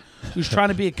loser who's trying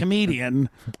to be a comedian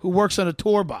who works on a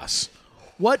tour bus.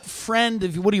 What friend?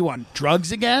 What do you want?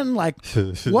 Drugs again? Like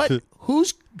what?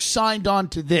 Who's signed on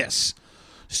to this?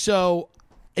 So,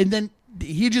 and then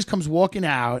he just comes walking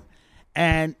out,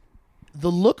 and the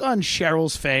look on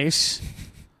Cheryl's face,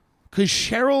 because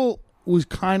Cheryl was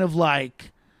kind of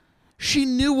like, she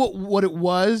knew what it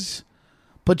was,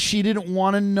 but she didn't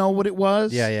want to know what it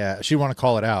was. Yeah. She want to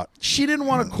call it out. She didn't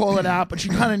want to call it out, but she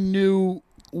kind of knew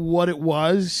what it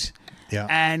was. Yeah.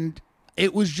 And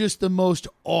it was just the most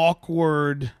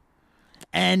awkward.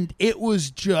 And it was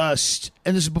just,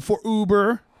 and this is before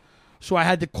Uber, so I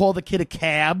had to call the kid a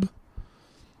cab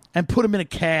and put him in a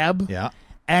cab. Yeah.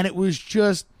 And it was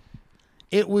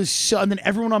so, and then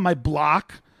everyone on my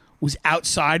block was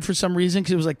outside for some reason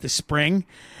because it was like the spring.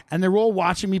 And they were all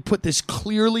watching me put this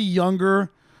clearly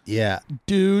younger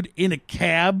dude in a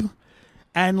cab.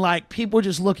 And like people were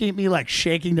just looking at me like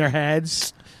shaking their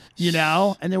heads,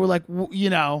 and they were like,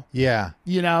 Yeah.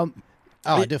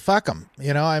 Oh, fuck them.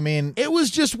 I mean. It was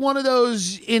just one of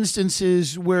those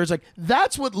instances where it's like,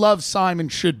 that's what Love, Simon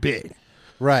should be.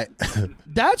 Right.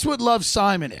 That's what Love,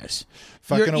 Simon is.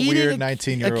 Fucking You're a eating weird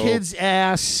 19-year-old. A kid's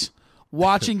ass,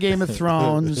 watching Game of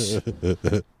Thrones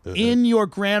in your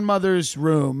grandmother's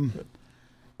room,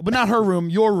 but not her room,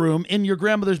 your room, in your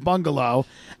grandmother's bungalow,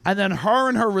 and then her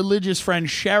and her religious friend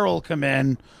Cheryl come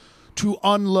in to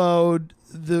unload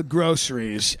the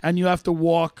groceries, and you have to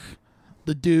walk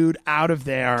the dude out of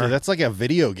there. Dude, that's like a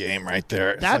video game right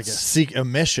there. It's like a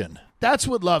mission. That's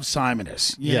what Love, Simon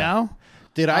is, you know?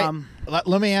 Did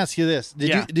let me ask you this.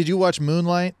 Did you watch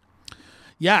Moonlight?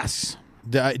 Yes.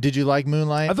 Did you like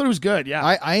Moonlight? I thought it was good, yeah.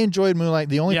 I enjoyed Moonlight.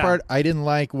 The only part I didn't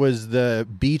like was the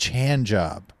beach hand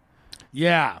job.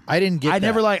 Yeah. I didn't get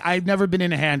that. I've never been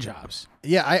into hand jobs.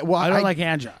 Yeah, I don't like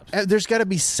hand jobs. There's got to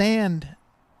be sand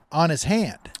on his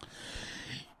hand.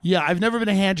 Yeah, I've never been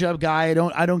a hand job guy.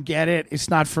 I don't get it. It's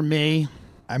not for me.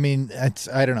 I mean,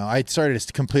 I don't know. I started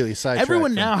to completely sidetrack.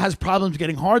 Everyone now has problems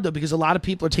getting hard, though, because a lot of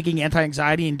people are taking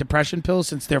anti-anxiety and depression pills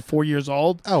since they're 4 years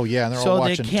old. Oh, yeah, and they're so all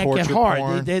watching they can't get torture hard.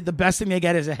 porn. The best thing they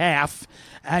get is a half,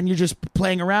 and you're just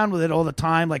playing around with it all the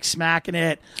time, like smacking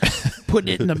it,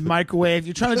 putting it in the microwave.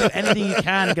 You're trying to do anything you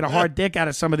can to get a hard dick out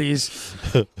of some of these,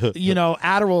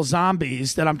 Adderall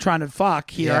zombies that I'm trying to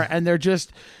fuck here, Yeah. and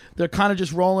they're kind of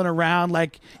just rolling around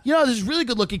like, this really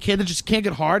good-looking kid that just can't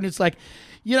get hard, and it's like,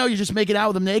 you're just making out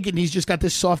with him naked, and he's just got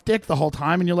this soft dick the whole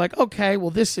time, and you're like, okay,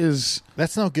 well, that's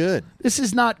no good. This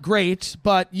is not great,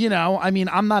 but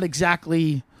I'm not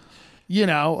exactly,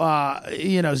 Zac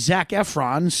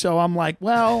Efron, so I'm like,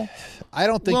 well, I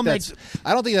don't think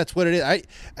that's what it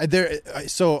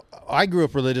is. So I grew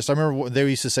up religious. I remember they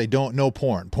used to say, no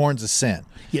porn. Porn's a sin.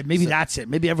 Yeah, maybe that's it.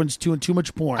 Maybe everyone's doing too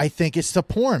much porn. I think it's the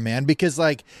porn, man, because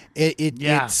like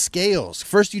it scales.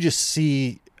 First, you just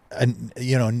see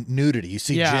nudity. You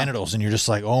see genitals, and you're just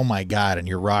like, oh my god, and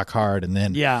you're rock hard. And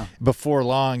then before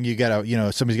long, you gotta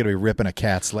somebody's gonna be ripping a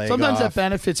cat's leg. Sometimes off. that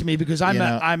benefits me because I'm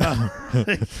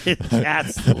a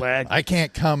cat's leg. I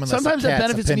can't come unless sometimes that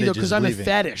benefits me though because I'm a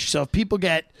fetish. So if people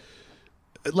get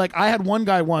like, I had one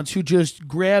guy once who just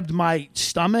grabbed my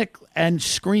stomach and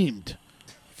screamed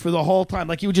for the whole time.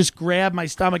 Like he would just grab my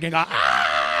stomach and go,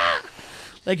 ah!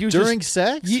 Like he was during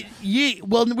sex?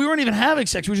 Well, we weren't even having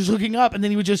sex. We were just hooking up, and then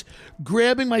he was just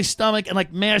grabbing my stomach and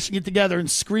like mashing it together and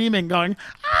screaming, going,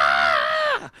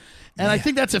 ah! And I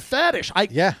think that's a fetish.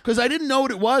 Because I didn't know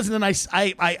what it was, and then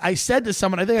I said to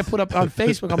someone, I think I put up on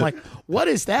Facebook, I'm like, what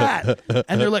is that?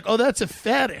 And they're like, oh, that's a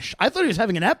fetish. I thought he was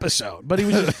having an episode, but he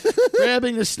was just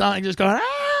grabbing the stomach, just going,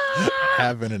 ah!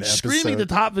 Having an episode. Screaming at the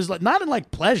top of his, like, not in like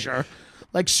pleasure,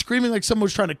 like screaming like someone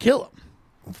was trying to kill him.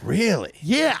 Really?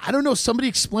 Yeah, I don't know. Somebody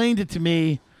explained it to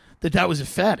me that was a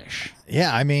fetish.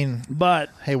 Yeah, I mean, but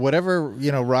hey, whatever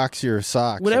rocks your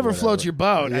socks, whatever floats your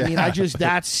boat. Yeah. I mean,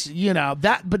 that's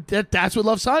that's what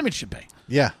Love, Simon should be.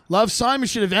 Yeah, Love, Simon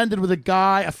should have ended with a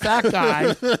fat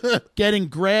guy, getting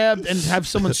grabbed and have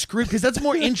someone scream, because that's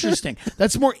more interesting.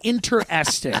 That's more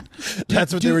interesting.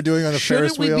 That's what they were doing on the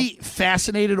Ferris wheel. Shouldn't we be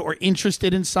fascinated or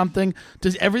interested in something?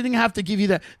 Does everything have to give you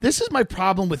that? This is my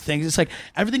problem with things. It's like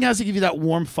everything has to give you that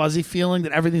warm, fuzzy feeling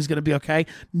that everything's going to be okay.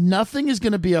 Nothing is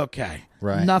going to be okay.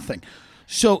 Right. Nothing.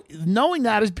 So knowing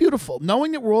that is beautiful.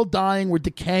 Knowing that we're all dying, we're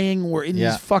decaying, we're in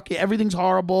these everything's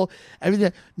horrible.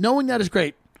 Everything. Knowing that is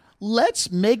great.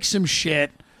 Let's make some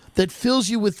shit that fills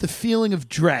you with the feeling of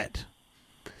dread.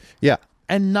 Yeah.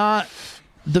 And not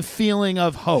the feeling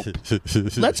of hope.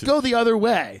 Let's go the other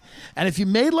way. And if you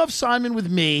made Love, Simon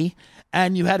with me,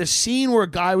 and you had a scene where a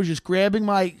guy was just grabbing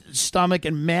my stomach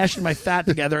and mashing my fat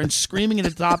together and screaming at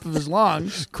the top of his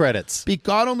lungs. Credits.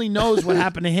 God only knows what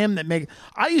happened to him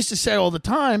I used to say all the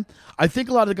time, I think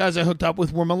a lot of the guys I hooked up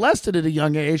with were molested at a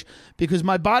young age because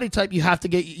my body type you have to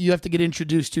get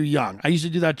introduced to young. I used to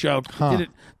do that joke.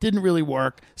 Didn't really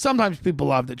work. Sometimes people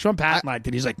loved it. Trump Hatton liked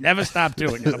it. He's like, never stop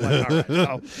doing it. I'm like, all right.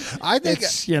 So I think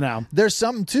there's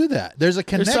something to that. There's a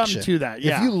connection. There's something to that,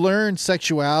 yeah. If you learn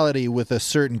sexuality with a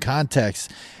certain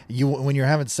context, when you're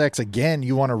having sex again,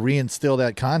 you want to reinstill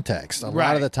that context a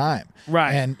lot of the time.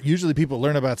 Right. And usually people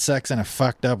learn about sex in a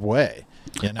fucked up way.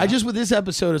 With this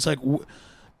episode, it's like,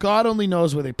 God only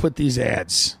knows where they put these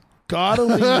ads. God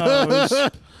only knows.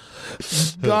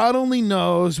 God only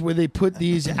knows where they put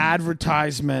these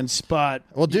advertisements, but...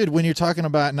 Well, dude, when you're talking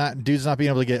about dudes not being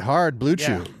able to get hard, Blue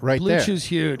Chew, there. Blue Chew's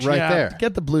huge. Right there.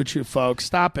 Get the Blue Chew, folks.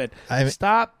 Stop it.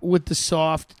 Stop with the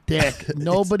soft dick.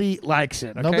 Nobody likes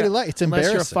it. Okay? Nobody likes it. It's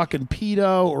embarrassing. Unless you're a fucking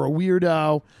pedo or a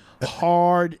weirdo.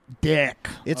 Hard dick.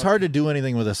 It's hard to do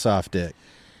anything with a soft dick.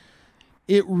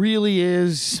 It really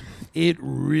is. It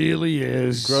really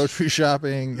is. Grocery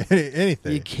shopping,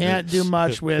 anything. You can't do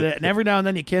much with it. And every now and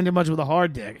then you can't do much with a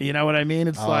hard dick. You know what I mean?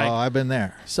 It's like... Oh, I've been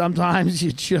there. Sometimes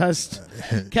you just...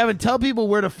 Kevin, tell people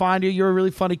where to find you. You're a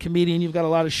really funny comedian. You've got a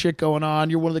lot of shit going on.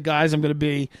 You're one of the guys I'm going to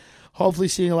be hopefully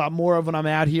seeing a lot more of when I'm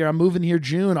out here. I'm moving here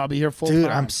June. I'll be here full time. Dude,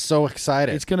 I'm so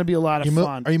excited. It's going to be a lot of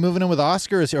fun. Are you moving in with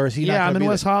Oscar, or is he not? Yeah, I'm in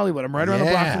West Hollywood. I'm right around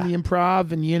the block from the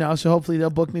Improv, and so hopefully they'll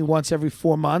book me once every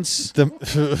 4 months. You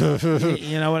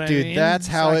know what I mean? Dude, that's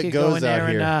how it goes out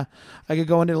here. And, I could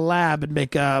go into the lab and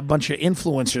make a bunch of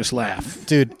influencers laugh.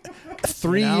 Dude,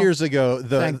 3 years ago,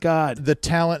 thank God, the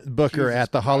talent booker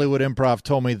at the Hollywood Improv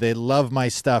told me they love my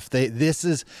stuff.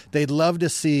 They'd love to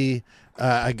see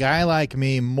a guy like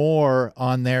me more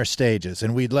on their stages,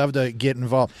 and we'd love to get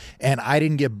involved. And I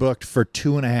didn't get booked for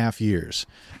 2.5 years.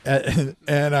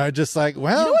 And I just like,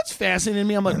 well, you know what's fascinating to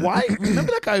me? I'm like, why?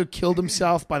 Remember that guy who killed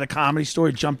himself by the Comedy Store?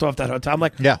 He jumped off that hotel. I'm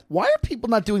like, yeah. Why are people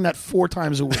not doing that 4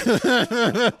 times a week?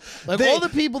 Like all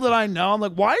the people that I know, I'm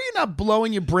like, why are you not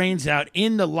blowing your brains out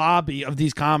in the lobby of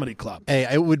these comedy clubs? Hey,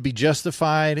 it would be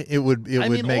justified. It would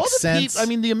make sense.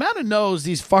 The amount of no's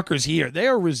these fuckers here, they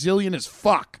are resilient as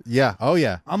fuck. Yeah. Oh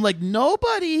yeah. I'm like,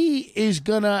 nobody is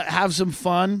gonna have some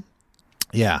fun.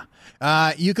 Yeah.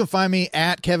 You can find me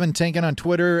at Kevin Tienkin on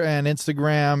Twitter and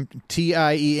Instagram,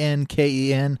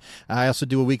 Tienken. I also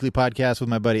do a weekly podcast with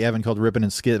my buddy Evan called Rippin'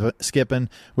 and Skippin',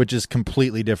 which is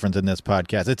completely different than this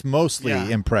podcast. It's mostly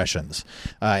impressions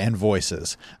and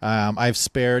voices. I've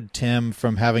spared Tim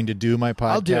from having to do my podcast.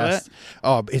 I'll do it.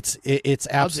 Oh, it's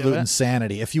absolute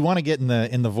insanity. If you want to get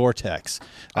in the vortex,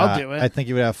 I'll do it. I think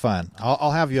you would have fun.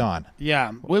 I'll have you on. Yeah.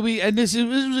 And this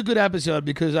was a good episode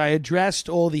because I addressed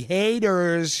all the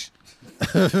haters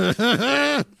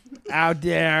out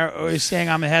there who are saying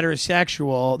I'm a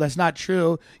heterosexual. That's not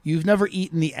true. You've never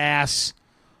eaten the ass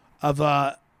of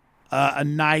a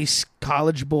nice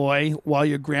college boy while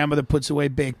your grandmother puts away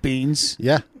baked beans.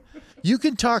 Yeah. You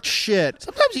can talk shit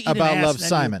Sometimes you eat about an ass, Love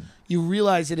Simon. You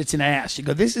realize that it's an ass. You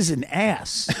go, this is an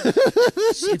ass.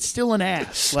 It's still an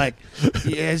ass. Like,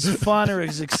 as fun or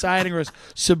as exciting or as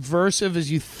subversive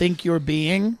as you think you're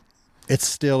being, it's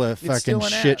still a fucking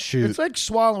shit shoot. It's like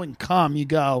swallowing cum. You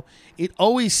go, it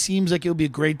always seems like it would be a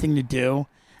great thing to do.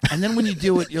 And then when you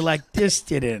do it, you're like, this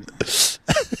didn't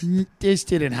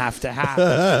have to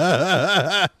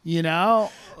happen. You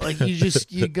know? Like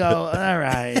you go, all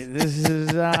right, this is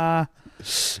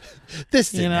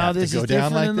this didn't have this to go is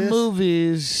down different like in this. the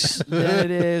movies than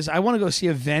it is. I want to go see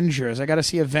Avengers. I got to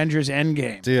see Avengers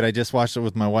Endgame. Dude, I just watched it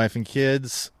with my wife and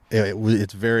kids.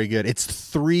 It's very good. It's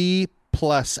 3+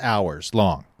 hours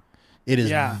long. It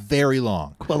is very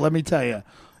long. Well, let me tell you.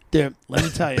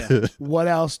 What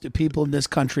else do people in this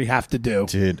country have to do?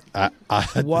 Dude,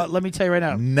 Let me tell you right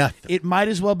now. Nothing. It might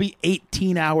as well be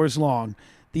 18 hours long.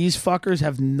 These fuckers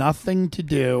have nothing to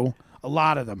do. A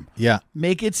lot of them. Yeah.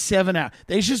 Make it 7 hours.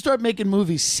 They should start making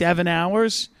movies 7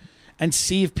 hours and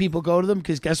see if people go to them,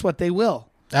 because guess what? They will.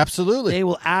 Absolutely. They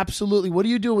will absolutely. What do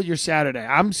you do with your Saturday?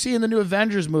 I'm seeing the new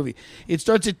Avengers movie. It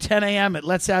starts at 10 a.m. It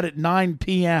lets out at 9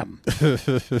 p.m.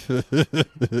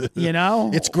 You know?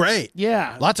 It's great.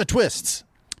 Yeah. Lots of twists.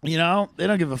 You know? They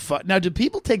don't give a fuck. Now, do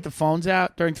people take the phones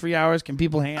out during 3 hours? Can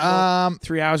people handle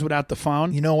 3 hours without the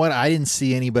phone? You know what? I didn't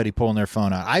see anybody pulling their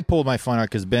phone out. I pulled my phone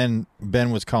out because Ben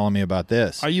was calling me about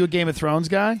this. Are you a Game of Thrones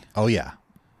guy? Oh, yeah.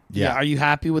 Yeah. Are you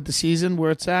happy with the season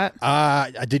where it's at?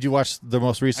 Did you watch the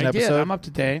most recent episode? I did. I'm up to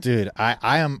date. Dude,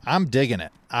 I'm digging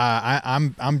it.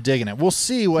 I'm digging it. We'll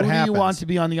see what happens. Who do you want to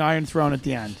be on the Iron Throne at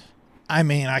the end? I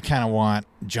mean, I kind of want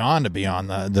John to be on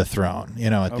the throne,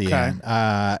 at the end.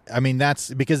 I mean,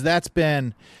 that's because that's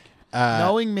been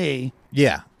knowing me.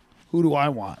 Yeah. Who do I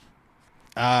want?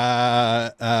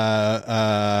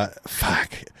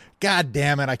 Fuck. God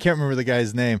damn it! I can't remember the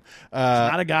guy's name. It's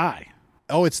not a guy.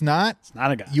 Oh, it's not? It's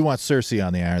not a guy. You want Cersei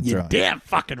on the Iron Throne. You're damn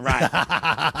fucking right.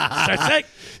 Cersei.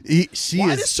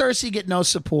 Why does Cersei get no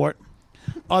support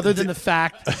other than the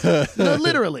fact... No,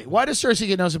 literally. Why does Cersei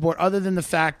get no support other than the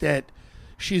fact that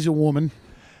she's a woman?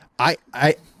 I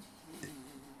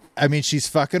mean, she's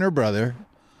fucking her brother.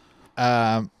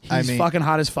 He's fucking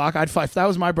hot as fuck. If that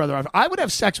was my brother, I would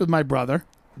have sex with my brother.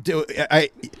 If I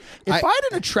had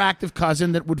an attractive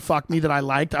cousin that would fuck me that I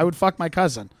liked, I would fuck my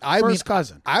cousin.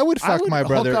 Cousin. I would fuck my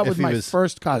brother hook up if with he my was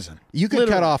first cousin. You could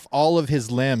cut off all of his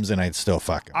limbs and I'd still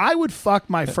fuck him. I would fuck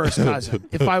my first cousin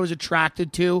if I was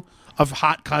attracted to a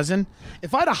hot cousin.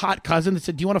 If I had a hot cousin that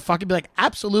said, "Do you want to fuck?" I'd be like,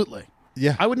 "Absolutely."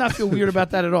 Yeah, I would not feel weird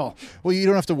about that at all. Well, you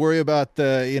don't have to worry about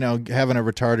having a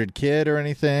retarded kid or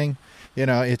anything.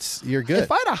 You're good.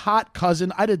 If I had a hot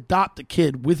cousin, I'd adopt a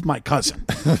kid with my cousin.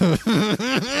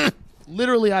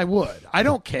 Literally, I would. I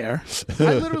don't care.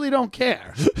 I literally don't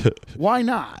care. Why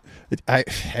not? You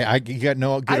got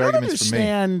no good arguments for me. I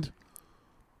don't understand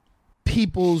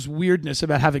people's weirdness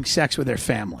about having sex with their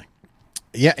family.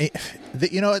 Yeah,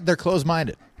 they're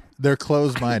closed-minded. They're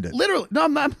closed-minded. Literally, no,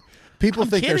 I'm not. People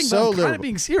think kidding, they're so I'm kind of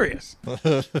being serious.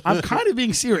 I'm kind of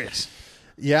being serious.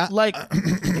 Yeah. Like,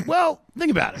 well,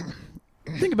 think about it.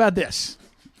 Think about this.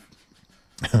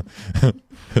 It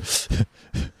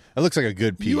looks like a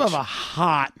good peach. You have a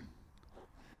hot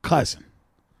cousin.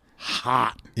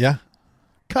 Hot. Yeah.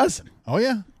 Cousin. Oh,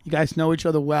 yeah. You guys know each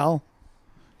other well.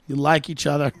 You like each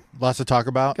other. Lots to talk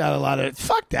about. Got a lot of...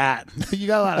 Fuck that. You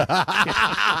got a lot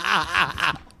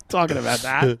of... Talking about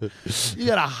that. You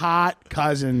got a hot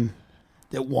cousin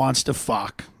that wants to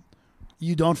fuck,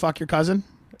 you don't fuck your cousin?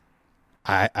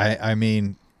 I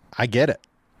mean, I get it.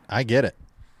 I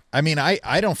mean,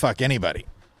 I don't fuck anybody.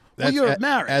 Well, you're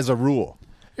married. As a rule.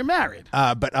 You're married.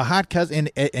 But a hot cousin,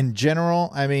 in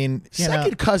general, I mean,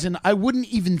 second cousin, I wouldn't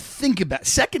even think about.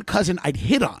 Second cousin, I'd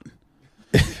hit on.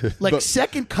 Like,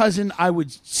 second cousin, I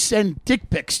would send dick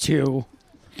pics to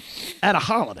at a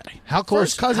holiday. How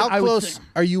close? First cousin, How close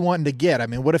are you wanting to get? I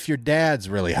mean, what if your dad's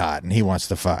really hot and he wants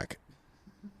to fuck?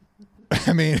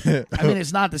 I mean,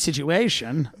 it's not the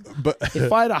situation. But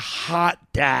if I had a hot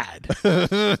dad,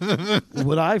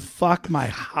 would I fuck my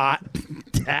hot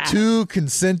dad? Two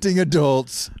consenting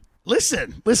adults.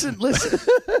 Listen. If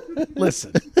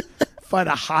I had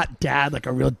a hot dad, like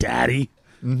a real daddy,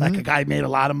 like a guy who made a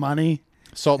lot of money,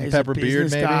 salt and pepper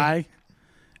beard, maybe. Guy,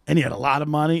 and he had a lot of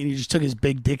money, and he just took his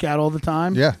big dick out all the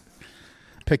time. Yeah.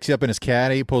 Picks you up in his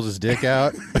caddy, pulls his dick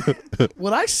out.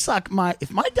 Would I suck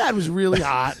if my dad was really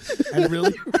hot and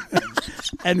really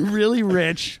and really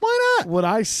rich? Why not? Would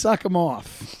I suck him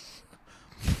off?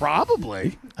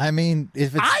 Probably. I mean,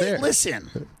 if it's fair.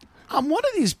 Listen, I'm one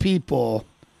of these people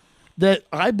that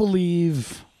I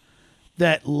believe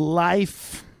that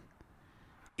life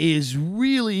is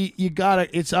really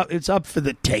it's up for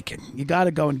the taking. You got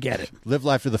to go and get it. Live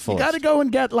life to the fullest. You got to go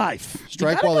and get life.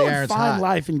 Strike while the iron's hot. Find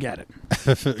life and get it.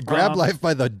 Grab life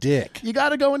by the dick. You got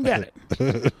to go and get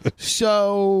it.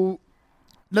 So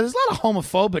now there's a lot of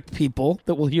homophobic people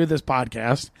that will hear this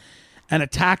podcast and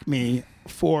attack me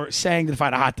for saying that if I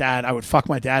had a hot dad, I would fuck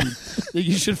my dad. And that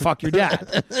you should fuck your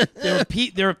dad.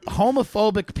 There are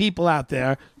homophobic people out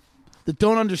there that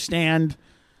don't understand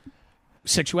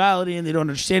sexuality and they don't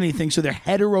understand anything. So their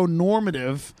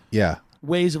heteronormative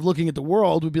ways of looking at the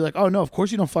world would be like, oh no, of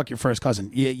course you don't fuck your first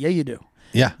cousin. Yeah, you do.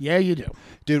 Yeah, you do.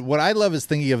 Dude, what I love is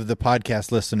thinking of the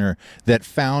podcast listener that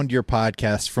found your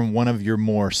podcast from one of your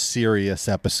more serious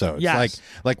episodes. Yes.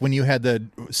 Like when you had the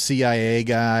CIA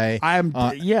guy.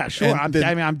 Sure. I'm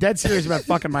dead serious about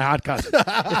fucking my hot cousin.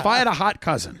 If I had a hot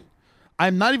cousin,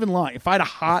 I'm not even lying. If I had a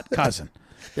hot cousin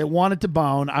that wanted to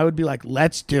bone, I would be like,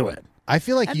 let's do it. I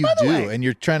feel like you do, and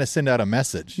you're trying to send out a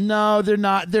message. No, they're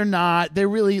not. They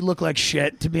really look like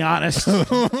shit, to be honest.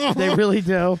 They really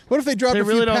do. What if they drop a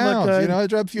few pounds? You know, they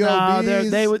drop a few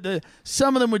lbs.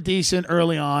 Some of them were decent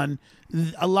early on.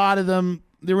 A lot of them,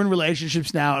 they're in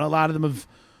relationships now, and a lot of them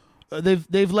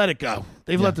they've let it go.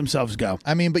 They've let themselves go.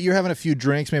 I mean, but you're having a few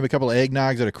drinks, maybe a couple of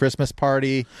eggnogs at a Christmas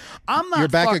party. I'm not you're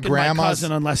back fucking at grandma's. my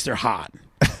cousin unless they're hot.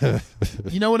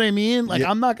 You know what I mean? Like,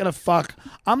 I'm not gonna fuck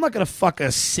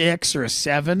a 6 or a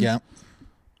 7. Yeah.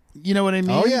 You know what I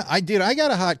mean? Oh yeah, I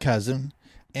got a hot cousin.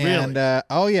 And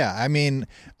really? I mean,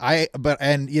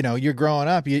 you're growing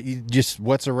up, you just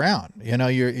what's around,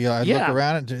 I look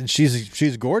around and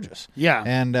she's gorgeous. Yeah.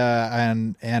 And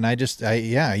it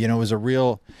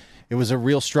was a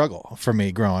real struggle for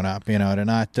me growing up,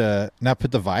 to not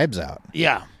put the vibes out.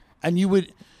 Yeah. And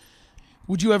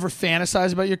would you ever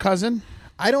fantasize about your cousin?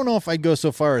 I don't know if I'd go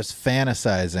so far as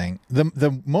fantasizing.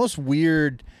 The most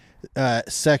weird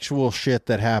sexual shit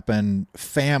that happened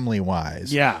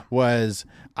family-wise was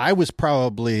I was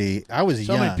young.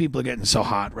 So many people are getting so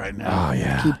hot right now. Oh,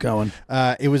 yeah. Keep going.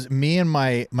 It was me and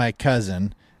my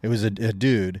cousin. It was a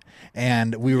dude,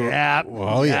 and we were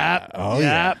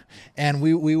and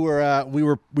we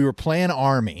were playing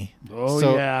Army.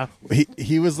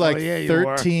 He was like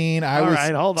 13. I was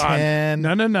right, hold 10.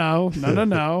 On.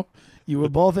 No. You were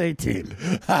both 18. No.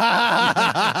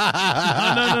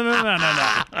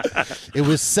 It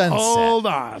was sunset. Hold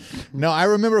on. No, I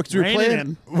remember because we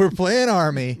were playing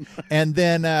Army, and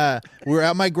then we were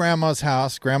at my grandma's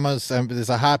house. Grandma's there's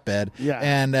a hotbed,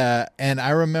 and I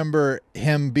remember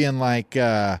him being like,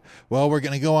 "Well, we're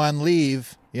gonna go on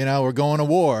leave. We're going to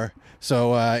war,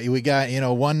 so we got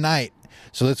one night."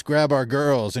 So let's grab our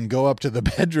girls and go up to the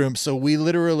bedroom. So we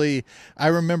literally, I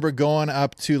remember going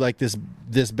up to like this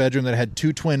bedroom that had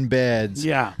 2 twin beds,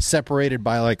 separated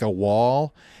by like a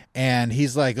wall. And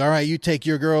he's like, all right, you take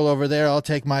your girl over there. I'll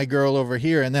take my girl over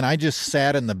here. And then I just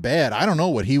sat in the bed. I don't know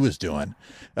what he was doing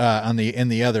in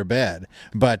the other bed,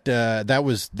 but it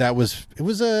was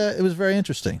very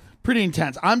interesting. Pretty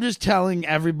intense. I'm just telling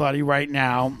everybody right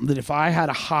now that if I had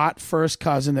a hot first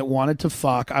cousin that wanted to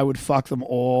fuck, I would fuck them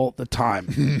all the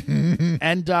time.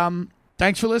 And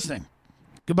thanks for listening.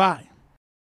 Goodbye.